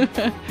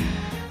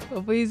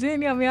 أبو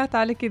زين يوميات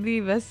على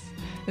كذي بس.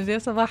 زي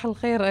صباح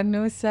الخير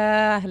أنه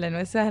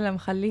سهلا وسهلا،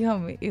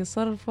 مخليهم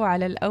يصرفوا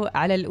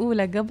على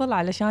الأولى قبل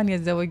علشان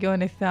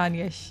يتزوجون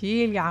الثانية.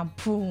 شيل يا عم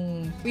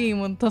بوم في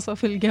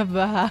منتصف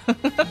القبة.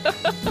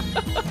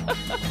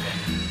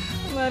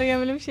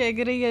 مريم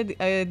المشيقرية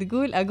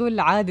تقول أقول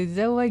عاد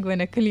اتزوج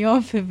وأنا كل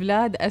يوم في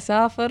بلاد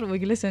أسافر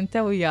واجلس أنت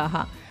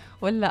وياها،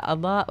 ولا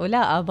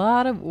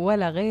أضارب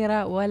ولا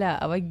غيره ولا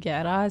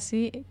أوقع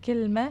راسي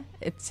كلمة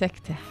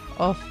تسكته.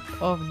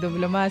 أوف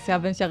دبلوماسية،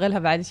 بنشغلها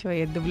بعد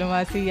شوية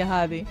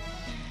الدبلوماسية هذه.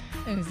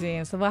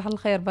 زين صباح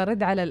الخير،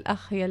 برد على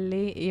الأخ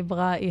يلي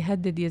يبغى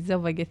يهدد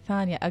يتزوج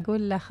الثانية،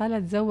 أقول له خلا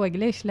تزوج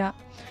ليش لا،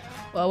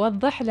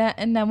 وأوضح له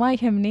إنه ما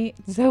يهمني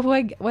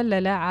تزوج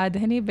ولا لا، عاد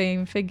هني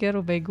بينفجر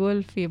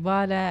وبيقول في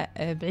باله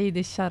بعيد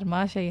الشر،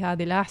 ما شيء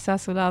هذه لا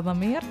إحساس ولا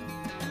ضمير.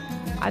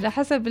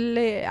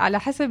 على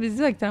حسب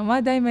الزوج، ترى ما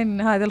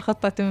دايما هذه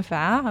الخطة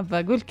تنفع،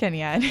 بقول كان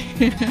يعني.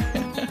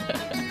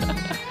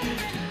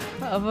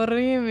 أبو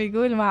الريم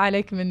يقول ما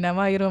عليك منه،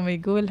 ما يروم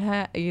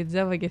يقولها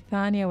يتزوج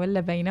الثانية ولا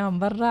بينام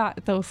برا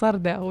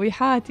توصرده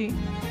ويحاتي.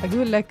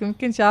 أقول لك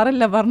يمكن شعر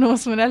له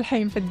برنوس من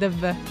الحين في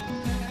الدبة.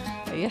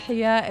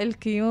 يحيى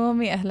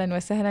الكيومي أهلا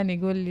وسهلا،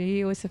 يقول لي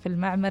يوسف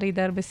المعمري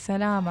درب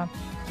السلامة.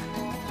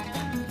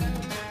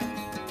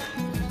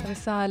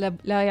 رسالة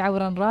لا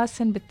يعورن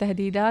راسن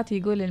بالتهديدات،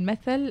 يقول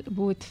المثل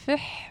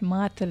بوتفح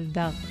ما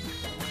تلدغ.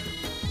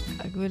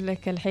 أقول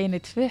لك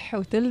الحين تفح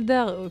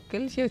وتلدغ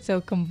وكل شيء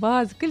وتسوي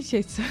كمباز وكل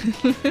شيء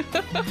تسوي.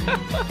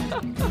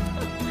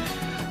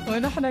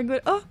 ونحن نقول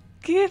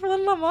كيف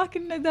والله ما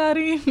كنا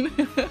دارين.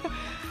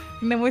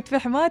 إنه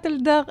متفح ما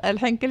تلدغ،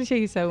 الحين كل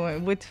شيء يسوي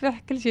متفح،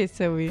 كل شيء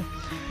تسويه.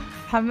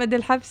 محمد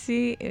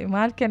الحبسي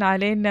مالكن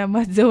علينا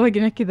ما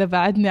تزوجنا كذا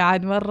بعدنا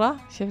عاد مرة،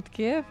 شفت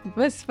كيف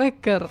بس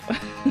فكر.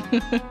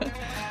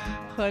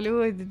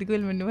 خلود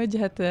تقول من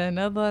وجهة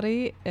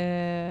نظري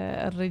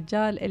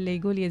الرجال اللي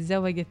يقول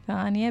يتزوج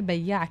الثانية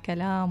بياع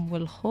كلام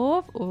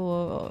والخوف،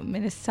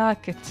 ومن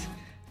الساكت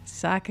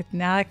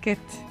ناكت.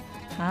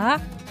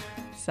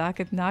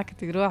 ساكت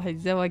ناكت يروح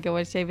يتزوج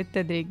أول شيء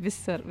بالتدريج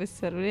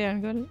بالسر وليه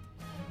نقول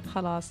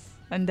خلاص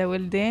عنده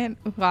ولدين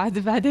وقاعد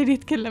بعدين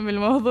يتكلم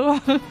الموضوع.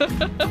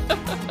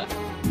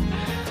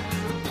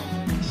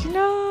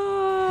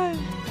 شلون؟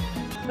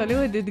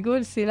 خلود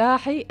تقول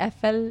سلاحي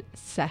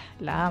أفلسه،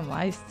 لا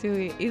ما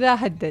يستوي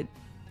إذا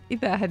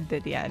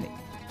هدد يعني.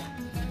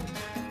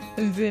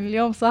 انزين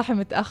اليوم صاحي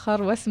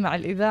متأخر واسمع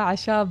الإذاعة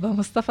شابة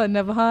مصطفى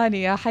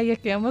النبهاني، يا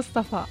حيك يا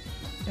مصطفى.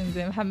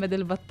 انزين محمد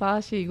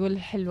البطاشي يقول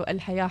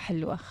الحياة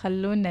حلوة،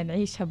 خلونا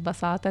نعيشها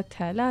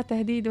ببساطتها، لا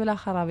تهديد ولا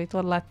خرابيط.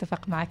 والله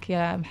اتفق معك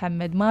يا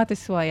محمد، ما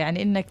تسوى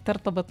يعني انك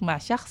ترتبط مع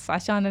شخص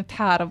عشان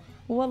تحارب،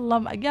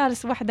 والله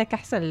جالس وحدك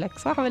احسن لك،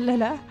 صح ولا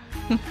لا؟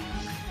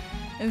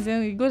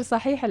 انزين يقول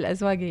صحيح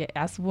الأزواج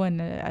يعصبون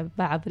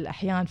بعض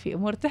الأحيان في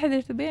أمور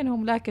تحدث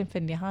بينهم، لكن في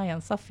النهاية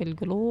نصفي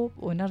القلوب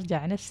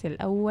ونرجع نفس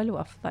الأول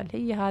وأفضل.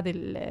 هي هذه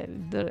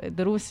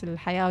دروس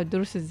الحياة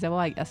ودروس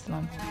الزواج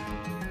أصلا.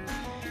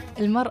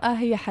 المرأة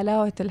هي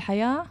حلاوة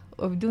الحياة،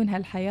 وبدونها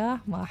الحياة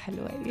ما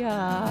حلوة.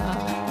 يا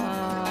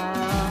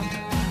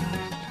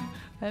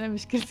أنا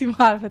مشكلتي ما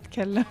أعرف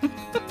أتكلم.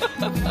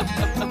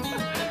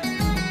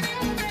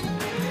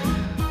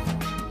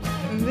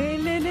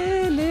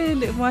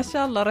 ما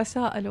شاء الله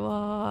رسائل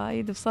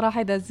وايد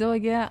بصراحة. إذا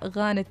الزوجة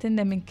غانت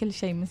لنا من كل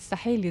شيء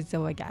مستحيل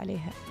يتزوج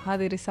عليها،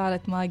 هذه رسالة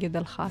ماجد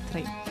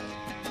الخاطري.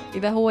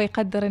 إذا هو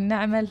يقدر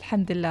النعمة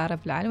الحمد لله رب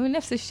العالمين.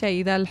 نفس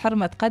الشيء إذا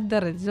الحرمة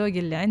تقدر الزوج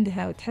اللي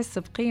عندها وتحس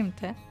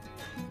بقيمته،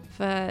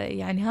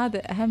 فيعني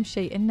هذا أهم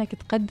شيء، إنك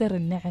تقدر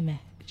النعمة.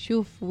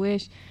 شوف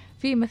ويش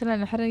في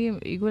مثلا الحريم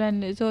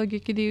يقولن زوجي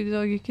كذي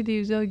وزوجي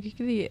كذي وزوجي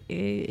كذي،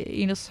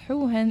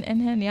 ينصحوهن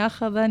إنهن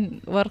ياخذن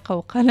ورقة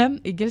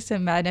وقلم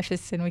يجلسن مع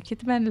نفسهن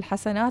ويكتبن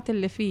الحسنات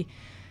اللي فيه.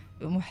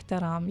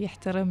 محترم،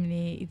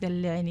 يحترمني،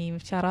 يدلعني،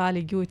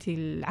 شرالي قوتي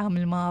العام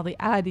الماضي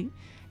عادي.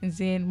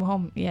 زين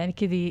مهم يعني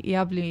كذي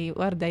يابلي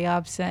وردة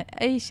يابسة،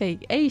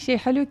 أي شيء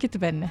حلو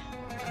كتبنه.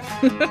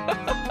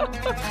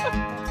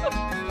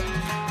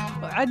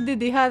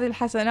 وعددي هذه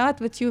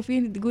الحسنات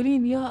بتشوفين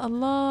تقولين يا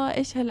الله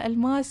إيش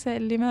هالألماسة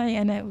اللي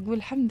معي أنا، بقول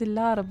الحمد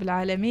لله رب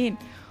العالمين.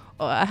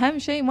 وأهم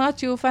شيء ما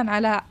تشوفن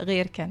على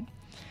غيركن،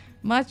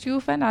 ما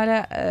تشوفن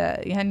على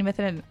يعني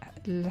مثلا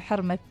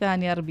الحرمة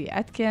الثانية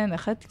ربيعتكن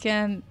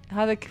أخذتكن،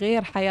 هذاك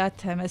غير،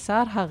 حياتها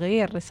مسارها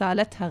غير،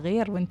 رسالتها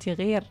غير، وانتي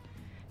غير.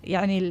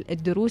 يعني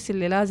الدروس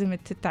اللي لازم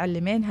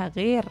تتعلمينها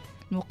غير،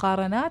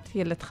 المقارنات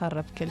هي اللي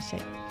تخرب كل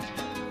شيء.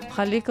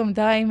 خليكم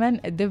دائما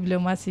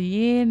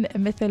دبلوماسيين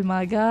مثل ما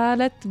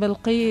قالت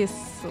بلقيس.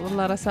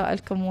 والله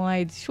رسائلكم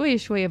وايد، شوية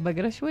شوية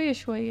بقرأ، شوية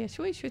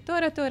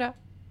تورة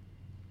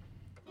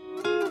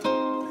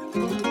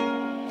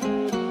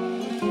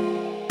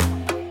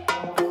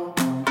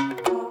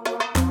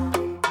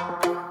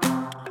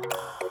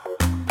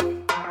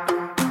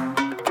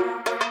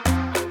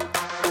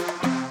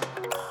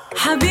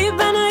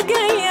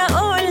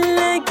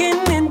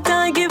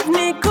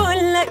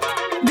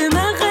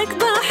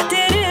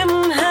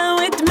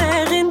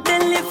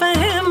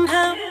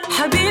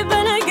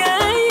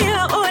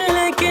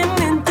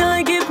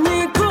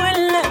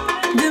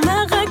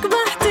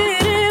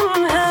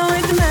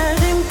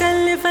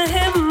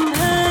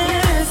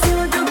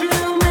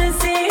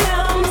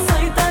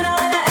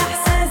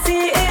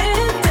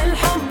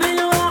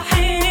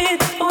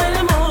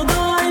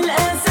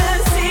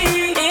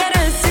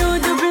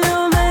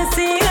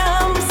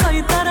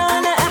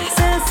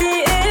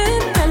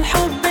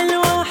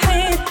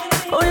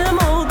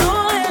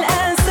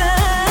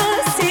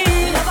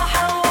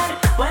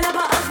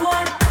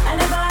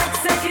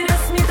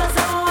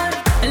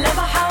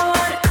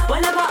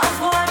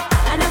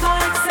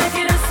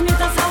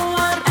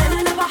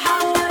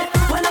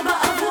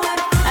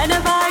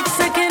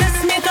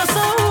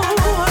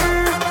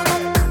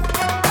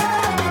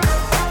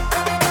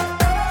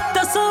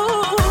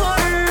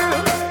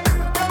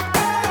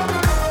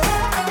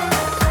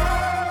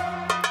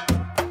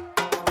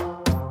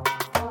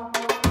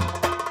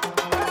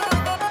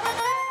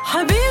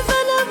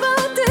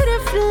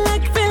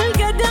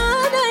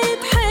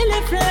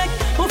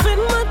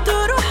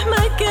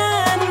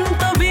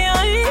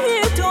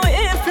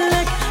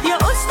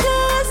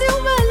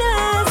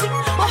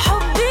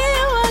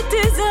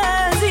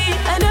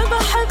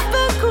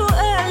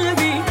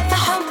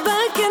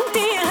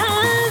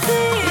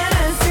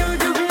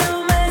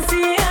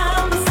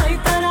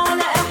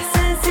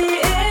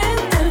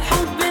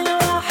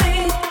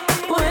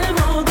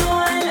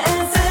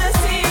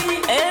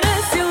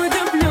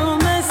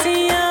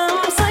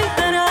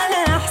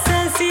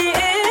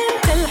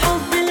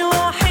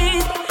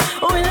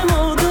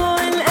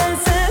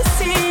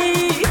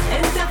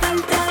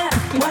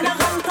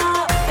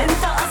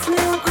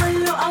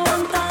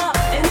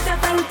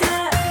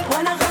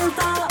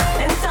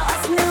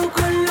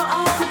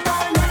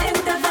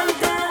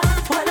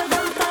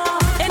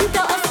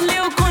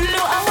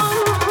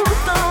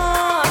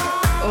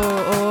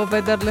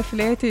بدر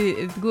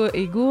الفليتي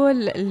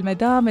يقول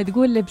المدام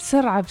تقول لي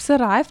بسرعة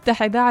بسرعة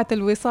افتح إذاعة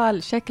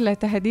الوصال، شكله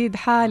تهديد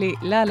حالي.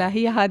 لا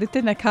هي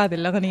هادتنك هذه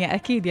الأغنية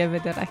أكيد يا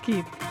بدر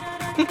أكيد.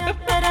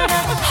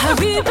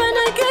 حبيب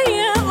أنا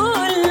جاية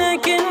أقول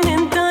لك إن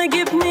أنت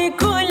عاجبني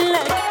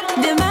كلك،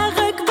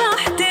 دماغك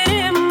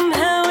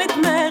بحترمها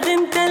ودماغ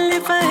أنت اللي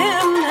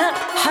فاهمها.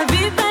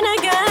 حبيب أنا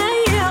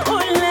جاية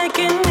أقول لك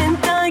إن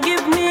أنت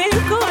عاجبني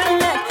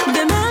كلك،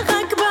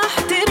 دماغك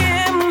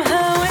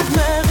بحترمها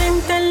ودماغ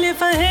أنت اللي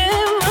فاهمها.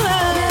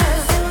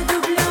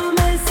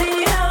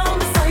 ودبلوماسية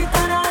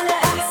مسيطر على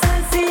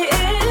إحساسي،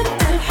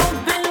 أنت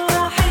الحب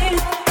الوحيد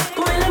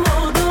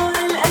والموضوع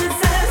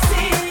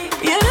الأساسي.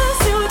 يا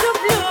راسي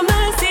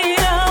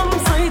ودبلوماسية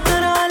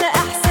مسيطر على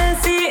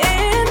إحساسي،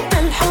 أنت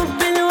الحب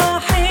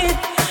الوحيد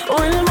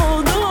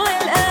والموضوع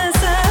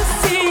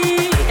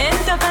الأساسي.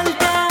 أنت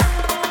فلتة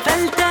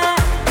فلتة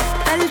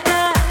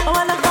فلتة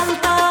ولا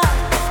غلطة،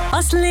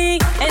 أصلي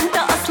أنت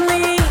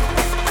أصلي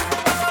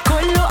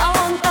كله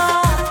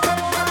أونطة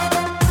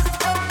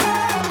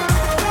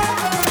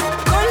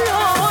كله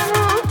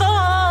أونطة.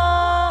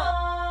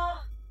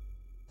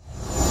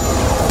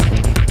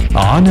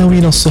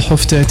 عناوين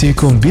الصحف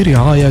تأتيكم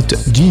برعاية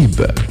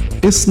جيب.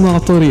 اصنع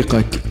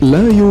طريقك،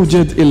 لا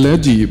يوجد إلا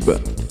جيب.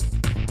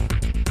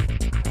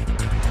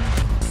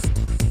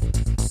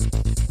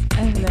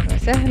 أهلا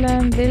وسهلا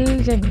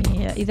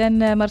بالجميع. إذا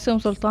مرسوم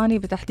سلطاني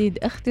بتحديد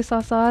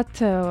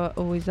اختصاصات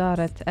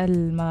وزارة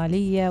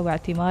المالية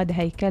واعتماد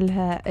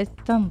هيكلها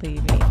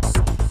التنظيمي.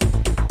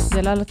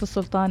 جلالة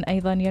السلطان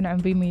أيضا ينعم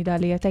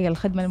بميداليتي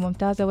الخدمة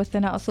الممتازة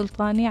والثناء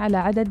السلطاني على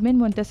عدد من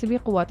منتسبي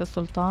قوات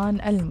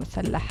السلطان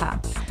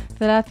المسلحة.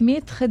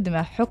 300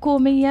 خدمة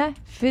حكومية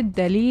في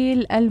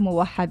الدليل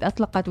الموحد.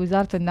 أطلقت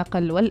وزارة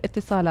النقل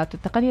والاتصالات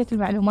وتقنية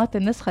المعلومات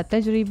النسخة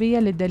التجريبية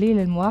للدليل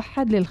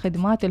الموحد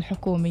للخدمات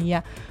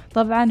الحكومية.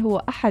 طبعا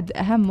هو أحد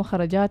أهم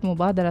مخرجات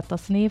مبادرة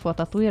تصنيف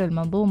وتطوير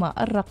المنظومة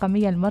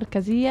الرقمية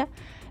المركزية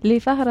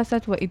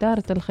لفهرسة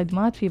وإدارة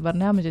الخدمات في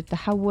برنامج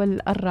التحول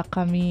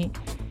الرقمي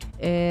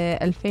 2021-2025.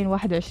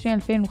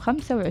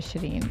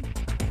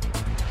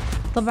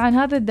 طبعا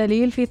هذا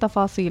الدليل في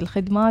تفاصيل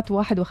خدمات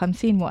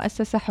 51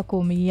 مؤسسة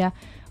حكومية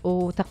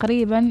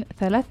وتقريبا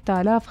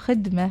 3000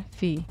 خدمة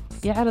فيه.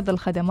 يعرض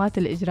الخدمات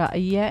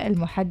الإجرائية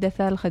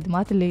المحدثة،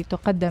 الخدمات اللي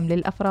تقدم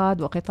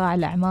للأفراد وقطاع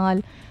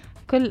الأعمال،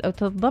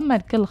 تتضمن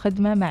كل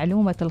خدمة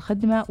معلومة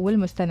الخدمة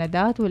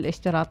والمستندات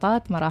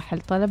والاشتراطات،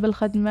 مراحل طلب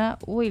الخدمة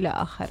وإلى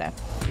آخره.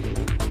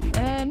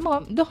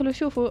 المهم دخلوا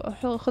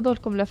شوفوا، خذوا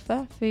لكم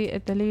لفة في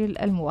الدليل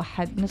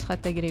الموحد نسخة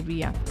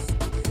تجريبية.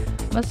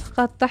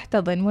 مسقط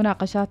تحتضن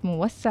مناقشات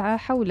موسعة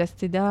حول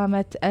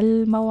استدامة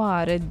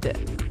الموارد،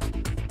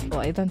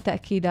 وأيضا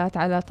تأكيدات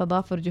على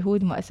تضافر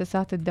جهود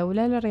مؤسسات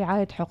الدولة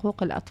لرعاية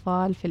حقوق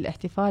الأطفال في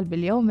الاحتفال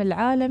باليوم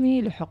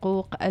العالمي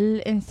لحقوق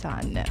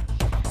الإنسان.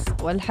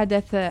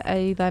 والحدث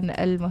أيضا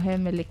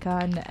المهم اللي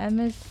كان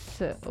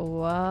أمس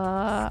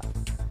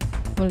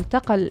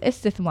ملتقى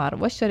الاستثمار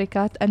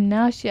والشركات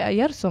الناشئة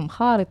يرسم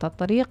خارطة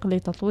طريق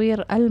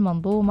لتطوير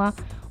المنظومة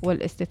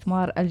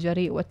والاستثمار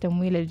الجريء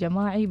والتمويل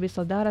الجماعي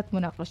بصدارة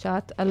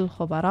مناقشات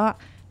الخبراء.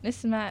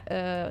 نسمع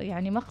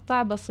يعني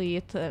مقطع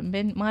بسيط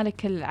من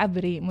مالك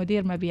العبري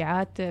مدير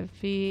مبيعات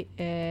في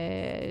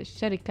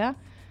الشركة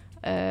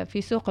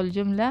في سوق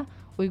الجملة،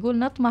 ويقول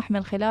نطمح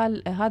من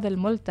خلال هذا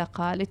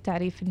الملتقى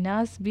للتعريف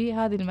الناس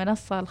بهذه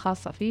المنصة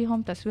الخاصة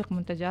فيهم، تسويق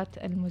منتجات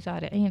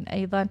المزارعين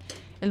أيضا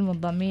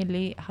المنضمين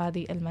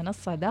لهذه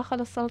المنصة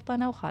داخل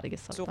السلطنة وخارج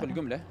السلطنة. سوق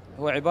الجملة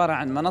هو عبارة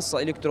عن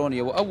منصة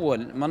إلكترونية،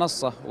 وأول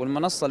منصة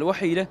والمنصة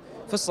الوحيدة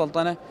في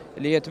السلطنة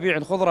اللي هي تبيع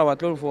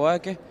الخضروات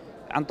والفواكه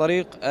عن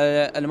طريق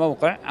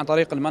الموقع، عن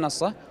طريق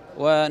المنصة،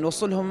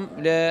 ونوصلهم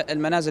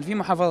للمنازل في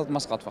محافظة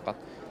مسقط فقط.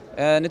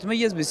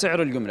 نتميز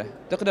بسعر الجملة،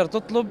 تقدر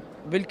تطلب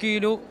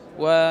بالكيلو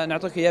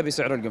ونعطيك إياه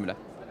بسعر الجملة.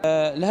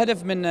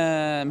 الهدف من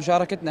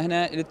مشاركتنا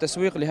هنا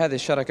للتسويق لهذه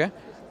الشركة،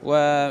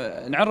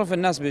 ونعرف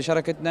الناس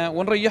بشركتنا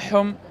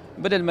ونريحهم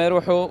بدل ما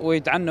يروحوا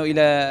ويتعنوا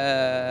إلى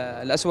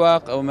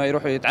الأسواق أو ما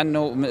يروحوا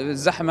يتعنوا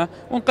الزحمة،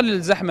 ونقلل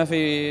الزحمة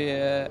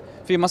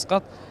في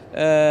مسقط.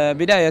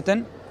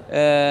 بداية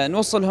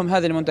نوصلهم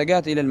هذه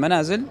المنتجات إلى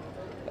المنازل،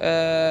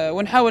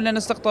 ونحاول أن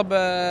نستقطب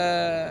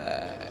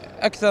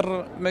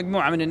أكثر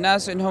مجموعة من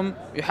الناس إنهم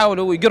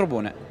يحاولوا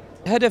يقربونا.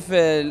 الهدف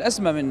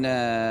الأسمى من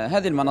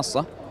هذه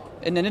المنصة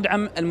إن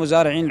ندعم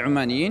المزارعين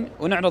العمانيين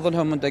ونعرض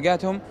لهم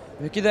منتجاتهم،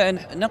 بكذا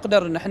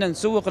نقدر نحن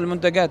نسوق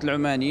المنتجات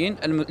العمانيين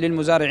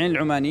للمزارعين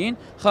العمانيين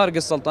خارج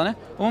السلطنة،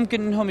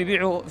 وممكن إنهم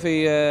يبيعوا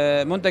في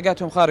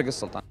منتجاتهم خارج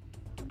السلطنة.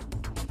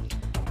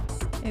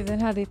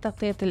 إذن هذه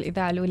تغطية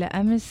الإذاعة الأولى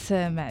أمس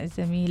مع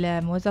الزميلة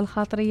موزة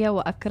الخاطرية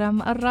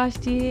وأكرم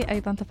الراشدي.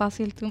 أيضا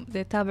تفاصيل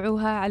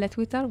تابعوها على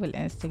تويتر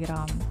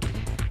والإنستغرام.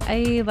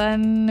 أيضا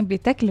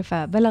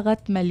بتكلفة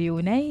بلغت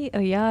 2,000,000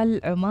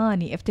 ريال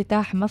عماني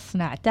افتتاح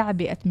مصنع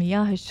تعبئة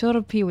مياه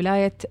الشرب في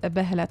ولاية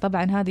بهلة.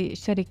 طبعا هذه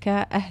الشركة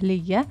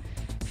أهلية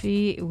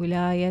في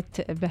ولاية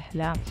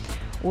بهلة.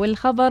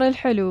 والخبر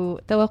الحلو،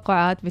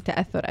 توقعات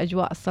بتأثر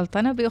أجواء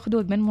السلطنة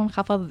بأخدود من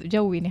منخفض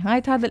جوي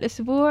نهاية هذا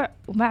الأسبوع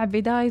ومع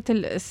بداية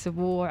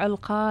الأسبوع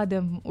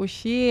القادم.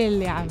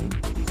 وشيل يا عمي.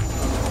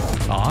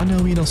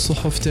 عناوين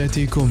الصحف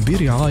تأتيكم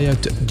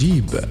برعاية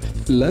جيب.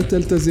 لا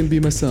تلتزم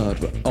بمسار،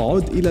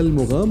 عد إلى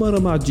المغامرة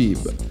مع جيب.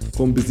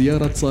 قم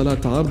بزيارة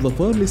صالات عرض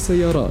ظفار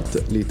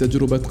للسيارات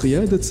لتجربة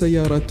قيادة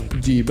سيارة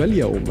جيب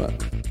اليوم.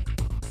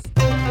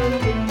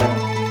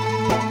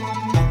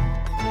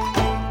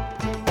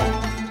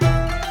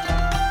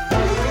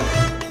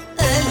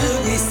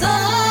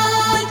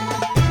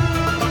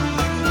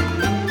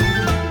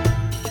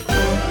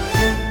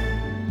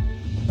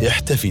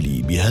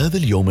 احتفلي بهذا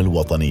اليوم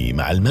الوطني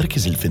مع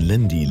المركز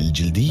الفنلندي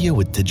للجلدية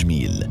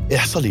والتجميل.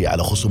 احصلي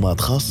على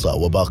خصومات خاصة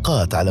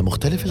وباقات على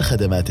مختلف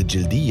الخدمات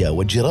الجلدية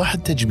والجراحة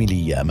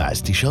التجميلية مع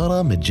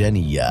استشارة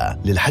مجانية.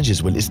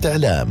 للحجز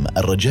والاستعلام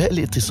الرجاء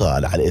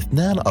الاتصال على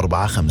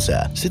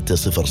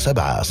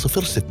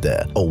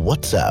 245-60706 أو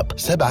واتساب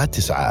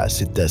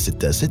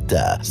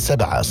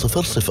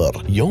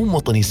 79666-700. يوم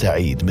وطني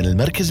سعيد من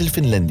المركز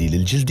الفنلندي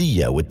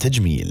للجلدية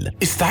والتجميل.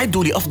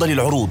 استعدوا لأفضل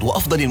العروض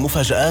وأفضل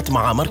المفاجآت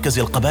مع مركز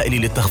القبائل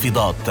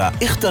للتخفيضات.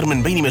 اختر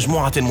من بين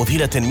مجموعة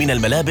مذهلة من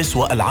الملابس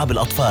وألعاب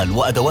الأطفال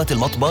وأدوات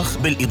المطبخ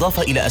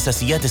بالإضافة إلى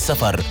أساسيات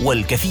السفر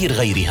والكثير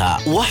غيرها،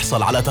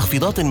 واحصل على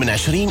تخفيضات من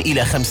 20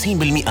 إلى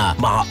 50%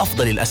 مع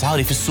أفضل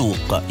الأسعار في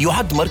السوق.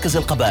 يعد مركز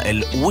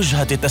القبائل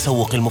وجهة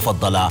التسوق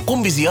المفضلة.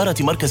 قم بزيارة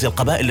مركز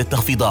القبائل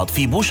للتخفيضات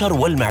في بوشر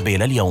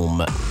والمعبيل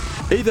اليوم.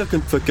 إذا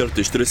كنت فكر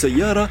تشتري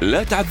سيارة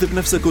لا تعذب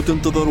نفسك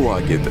وتنتظر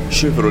واجد.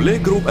 شيفروليه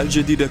جروب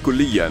الجديدة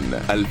كليا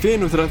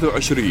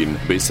 2023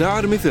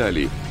 بسعر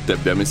مثالي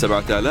تبدأ من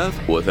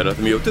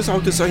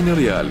 7399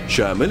 ريال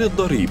شامل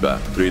الضريبة.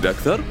 تريد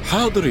أكثر؟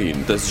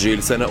 حاضرين.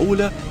 تسجيل سنة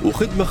أولى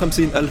وخدمة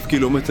 50,000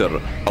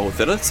 كيلومتر أو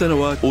 3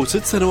 سنوات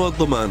و6 سنوات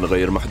ضمان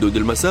غير محدود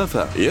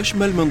المسافة،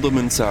 يشمل من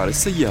ضمن سعر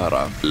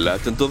السيارة. لا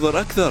تنتظر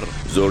أكثر،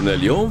 زورنا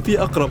اليوم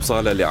في أقرب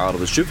صالة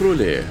لعرض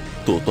الشيفروليه،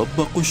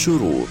 تطبق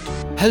الشروط.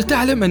 هل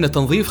تعلم أن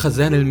تنظيف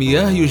خزان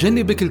المياه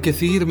يجنبك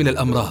الكثير من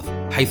الأمراض،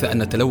 حيث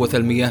أن تلوث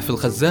المياه في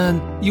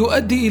الخزان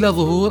يؤدي إلى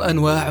ظهور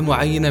أنواع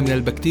معينة من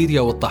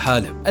البكتيريا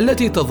والطحالب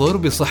التي تضر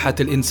بصحة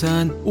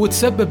الإنسان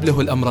وتسبب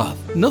له الأمراض؟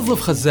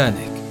 نظف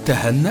خزانك،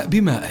 تهنأ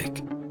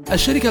بمائك.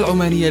 الشركة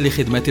العمانية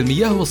لخدمة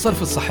المياه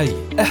والصرف الصحي،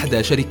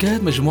 إحدى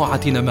شركات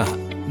مجموعة نماء.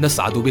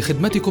 نسعد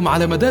بخدمتكم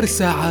على مدار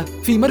الساعة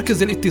في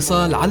مركز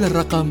الاتصال على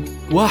الرقم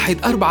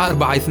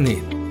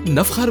 1442.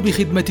 نفخر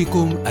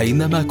بخدمتكم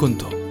أينما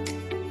كنتم.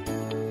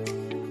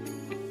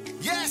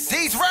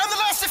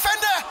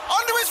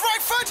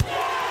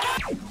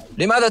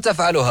 لماذا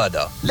تفعل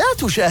هذا؟ لا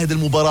تشاهد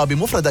المباراة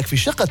بمفردك في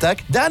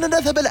شقتك. دعنا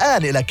نذهب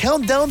الآن إلى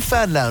كاونت داون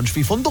فان لاونج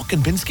في فندق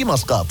كمبينسكي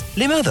مسقط.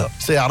 لماذا؟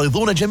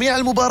 سيعرضون جميع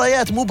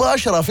المباريات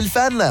مباشرة في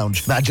الفان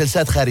لاونج مع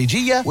جلسات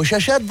خارجية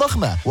وشاشات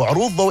ضخمة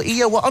وعروض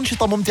ضوئية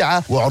وأنشطة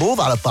ممتعة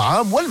وعروض على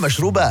الطعام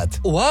والمشروبات.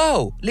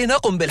 واو،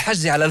 لنقم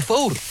بالحجز على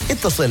الفور.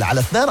 اتصل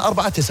على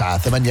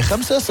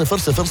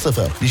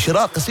 249-85-000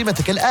 لشراء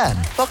قسيمتك الآن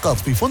فقط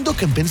في فندق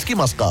كمبينسكي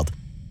مسقط.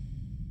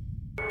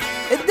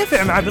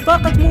 الدفع مع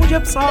بطاقة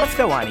موجب صار في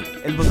ثواني.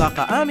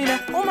 البطاقة آمنة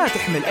وما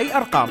تحمل أي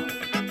أرقام،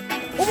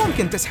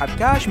 وممكن تسحب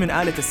كاش من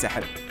آلة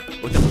السحب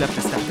وتقدر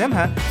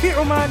تستخدمها في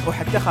عمان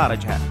وحتى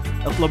خارجها.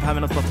 اطلبها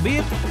من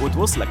التطبيق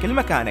وتوصلك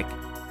لمكانك.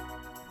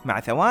 مع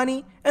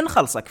ثواني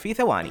نخلصك في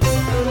ثواني.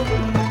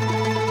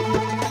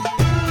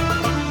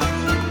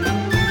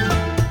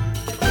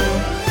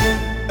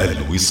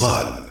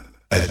 الوصال،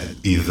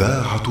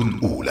 الإذاعة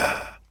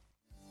الأولى.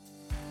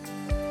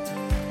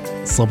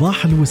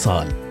 صباح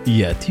الوصال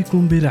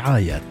يأتيكم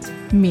برعاية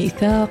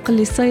ميثاق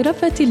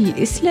للصيرفة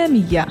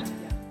الإسلامية.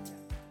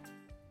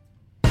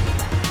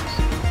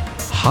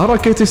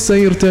 حركة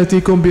السير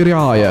تأتيكم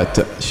برعاية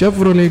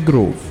شيفروليه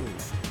جروف.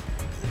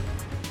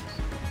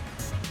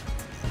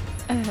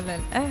 أهلا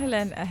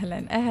أهلا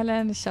أهلا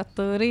أهلا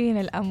الشطورين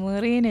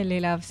الأمورين اللي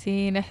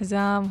لابسين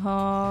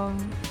حزامهم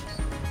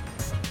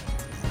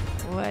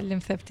واللي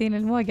مثبتين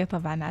الموجة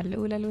طبعا على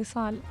الأولى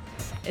الوصال.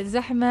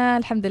 الزحمة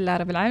الحمد لله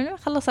رب العالمين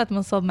خلصت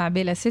من صوب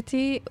معبيلة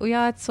سيتي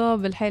ويات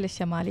صوب الحيل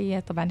الشمالية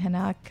طبعا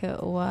هناك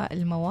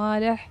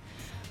والموالح،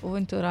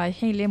 وانتوا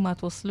رايحين لما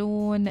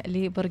توصلون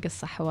لبرج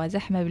الصحوة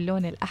زحمة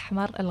باللون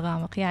الأحمر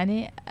الغامق،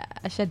 يعني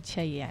أشد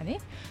شيء يعني،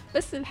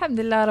 بس الحمد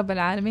لله رب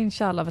العالمين إن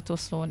شاء الله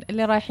بتوصلون.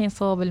 اللي رايحين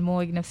صوب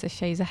الموج نفس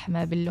الشيء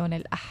زحمة باللون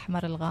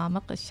الأحمر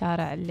الغامق،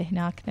 الشارع اللي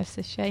هناك نفس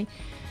الشيء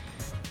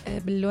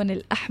باللون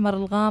الأحمر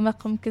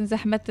الغامق، ممكن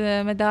زحمة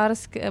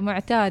مدارس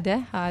معتادة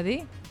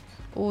هذه.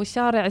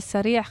 وشارع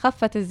السريع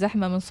خفت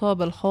الزحمة من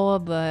صوب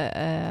الخوض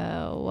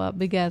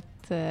وبقت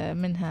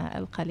منها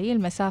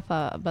القليل،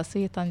 مسافة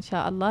بسيطة إن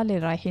شاء الله. اللي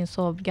رايحين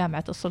صوب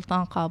جامعة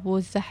السلطان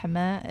قابوس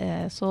زحمة،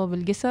 صوب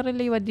القصر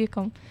اللي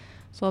يوديكم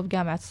صوب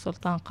جامعة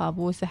السلطان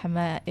قابوس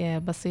زحمة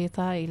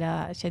بسيطة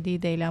إلى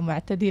شديدة إلى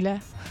معتدلة.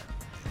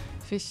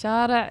 في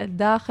الشارع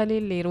الداخلي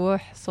اللي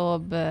يروح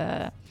صوب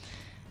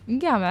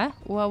جامعة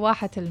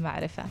وواحة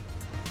المعرفة.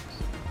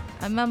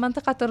 أما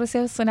منطقة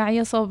الرسيف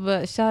الصناعية صوب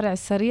الشارع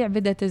السريع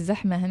بدأت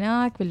الزحمة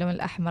هناك باللون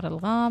الأحمر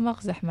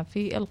الغامق، زحمة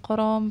في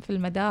القرم في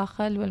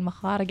المداخل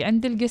والمخارج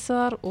عند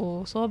القصر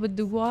وصوب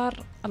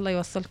الدوار. الله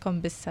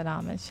يوصلكم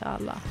بالسلامة إن شاء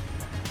الله.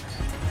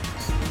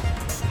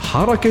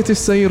 حركة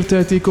السير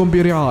تأتيكم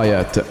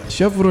برعاية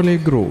شيفرولي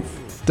جروف،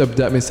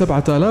 تبدأ من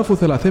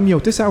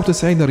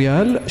 7399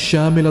 ريال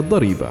شامل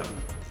الضريبة.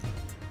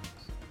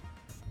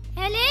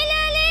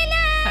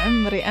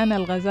 عمري أنا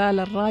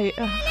الغزالة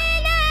الرايقة.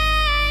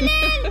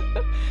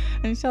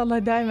 إن شاء الله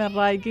دائما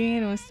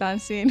رايقين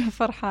ومستانسين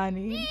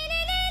وفرحانين.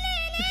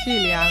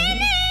 وشيل يا عمي.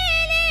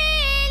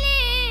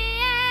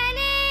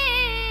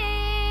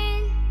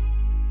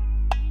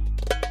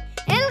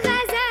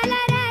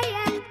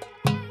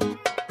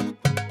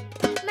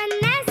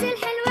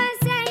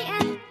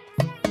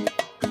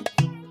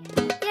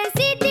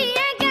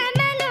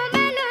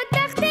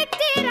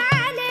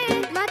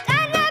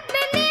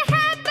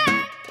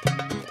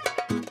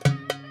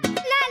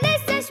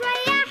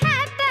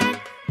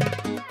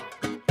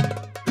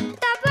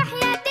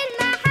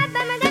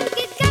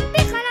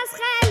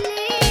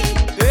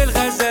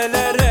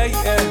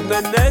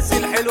 الناس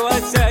الحلوة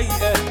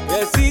سايقة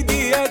يا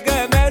سيدي يا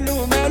جمال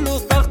وماله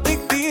ضغط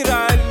كتير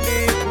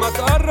عليك، ما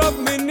تقرب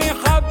مني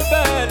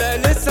حبة لا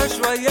لسه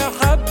شوية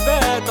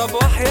حبة، طب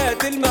وحياة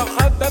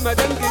المحبة ما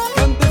دام جيت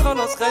جنبي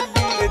خلاص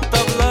خليك.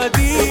 الطبلة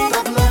دي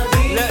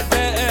لا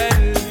ده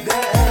قلب،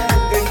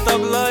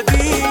 الطبلة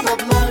دي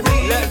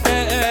لا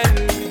ده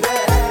قلب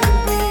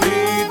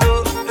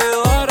بيدق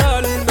ورا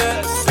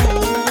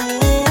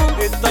المقسوم،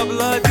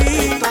 الطبلة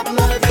دي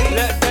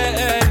لا ده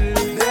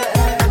قلب،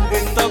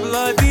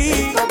 الطبلة دي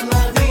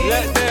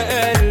لا ده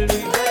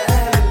قلبي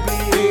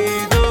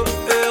بيدق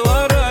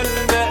ورا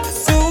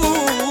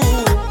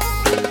المقسوم.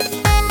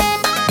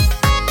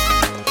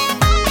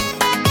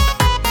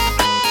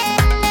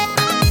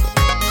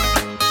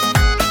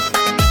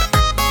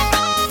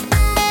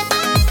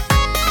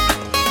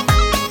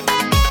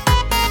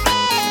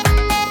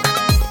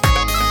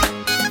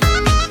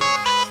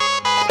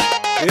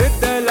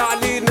 الدلع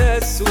ليه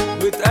ناسه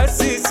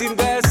متأسسين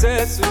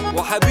بأساسه،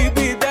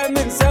 وحبيبي ده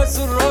من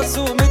ساسه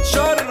لراسه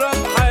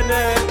متشرب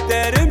حنان،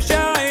 ده رمش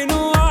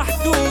عينه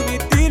وحده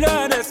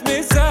نديله ناس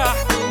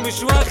مساحته،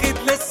 مش واخد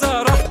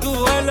لسه راحته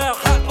ولا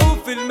حقه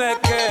في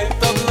المكان.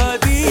 الطبلة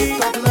دي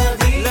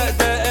لا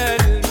ده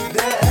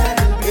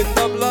قلبي،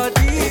 الطبلة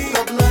دي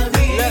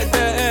لا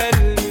ده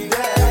قلبي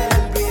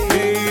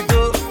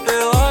بيدق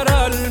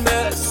ورا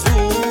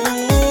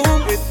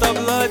المقسوم،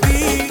 الطبلة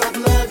دي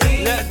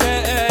لا ده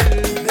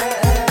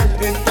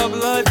قلبي،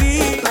 الطبلة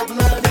دي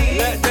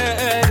لا ده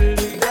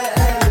قلبي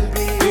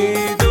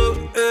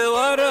بيدق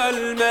ورا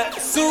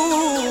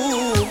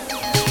المقسوم.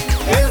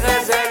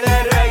 الغزالة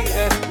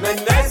رايقة ما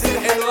الناس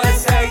الحلوة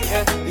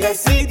سايقة يا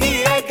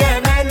سيدي يا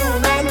جمال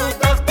وماله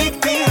ضغط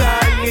كتير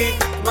عليك،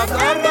 ما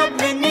تقرب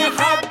مني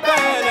حبة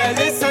لا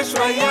لسه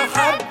شوية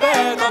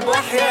حبة، طب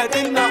وحياة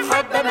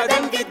المحبة ما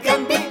دام جيت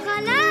جنبي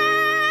خلاص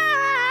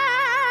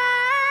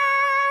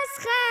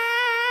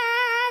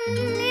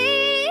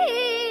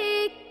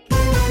خليك.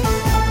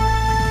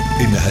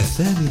 إنها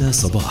 8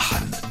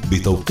 صباحا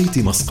بتوقيت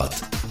مسقط.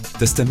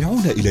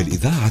 تستمعون إلى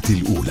الإذاعة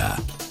الأولى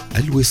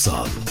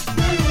الوصال.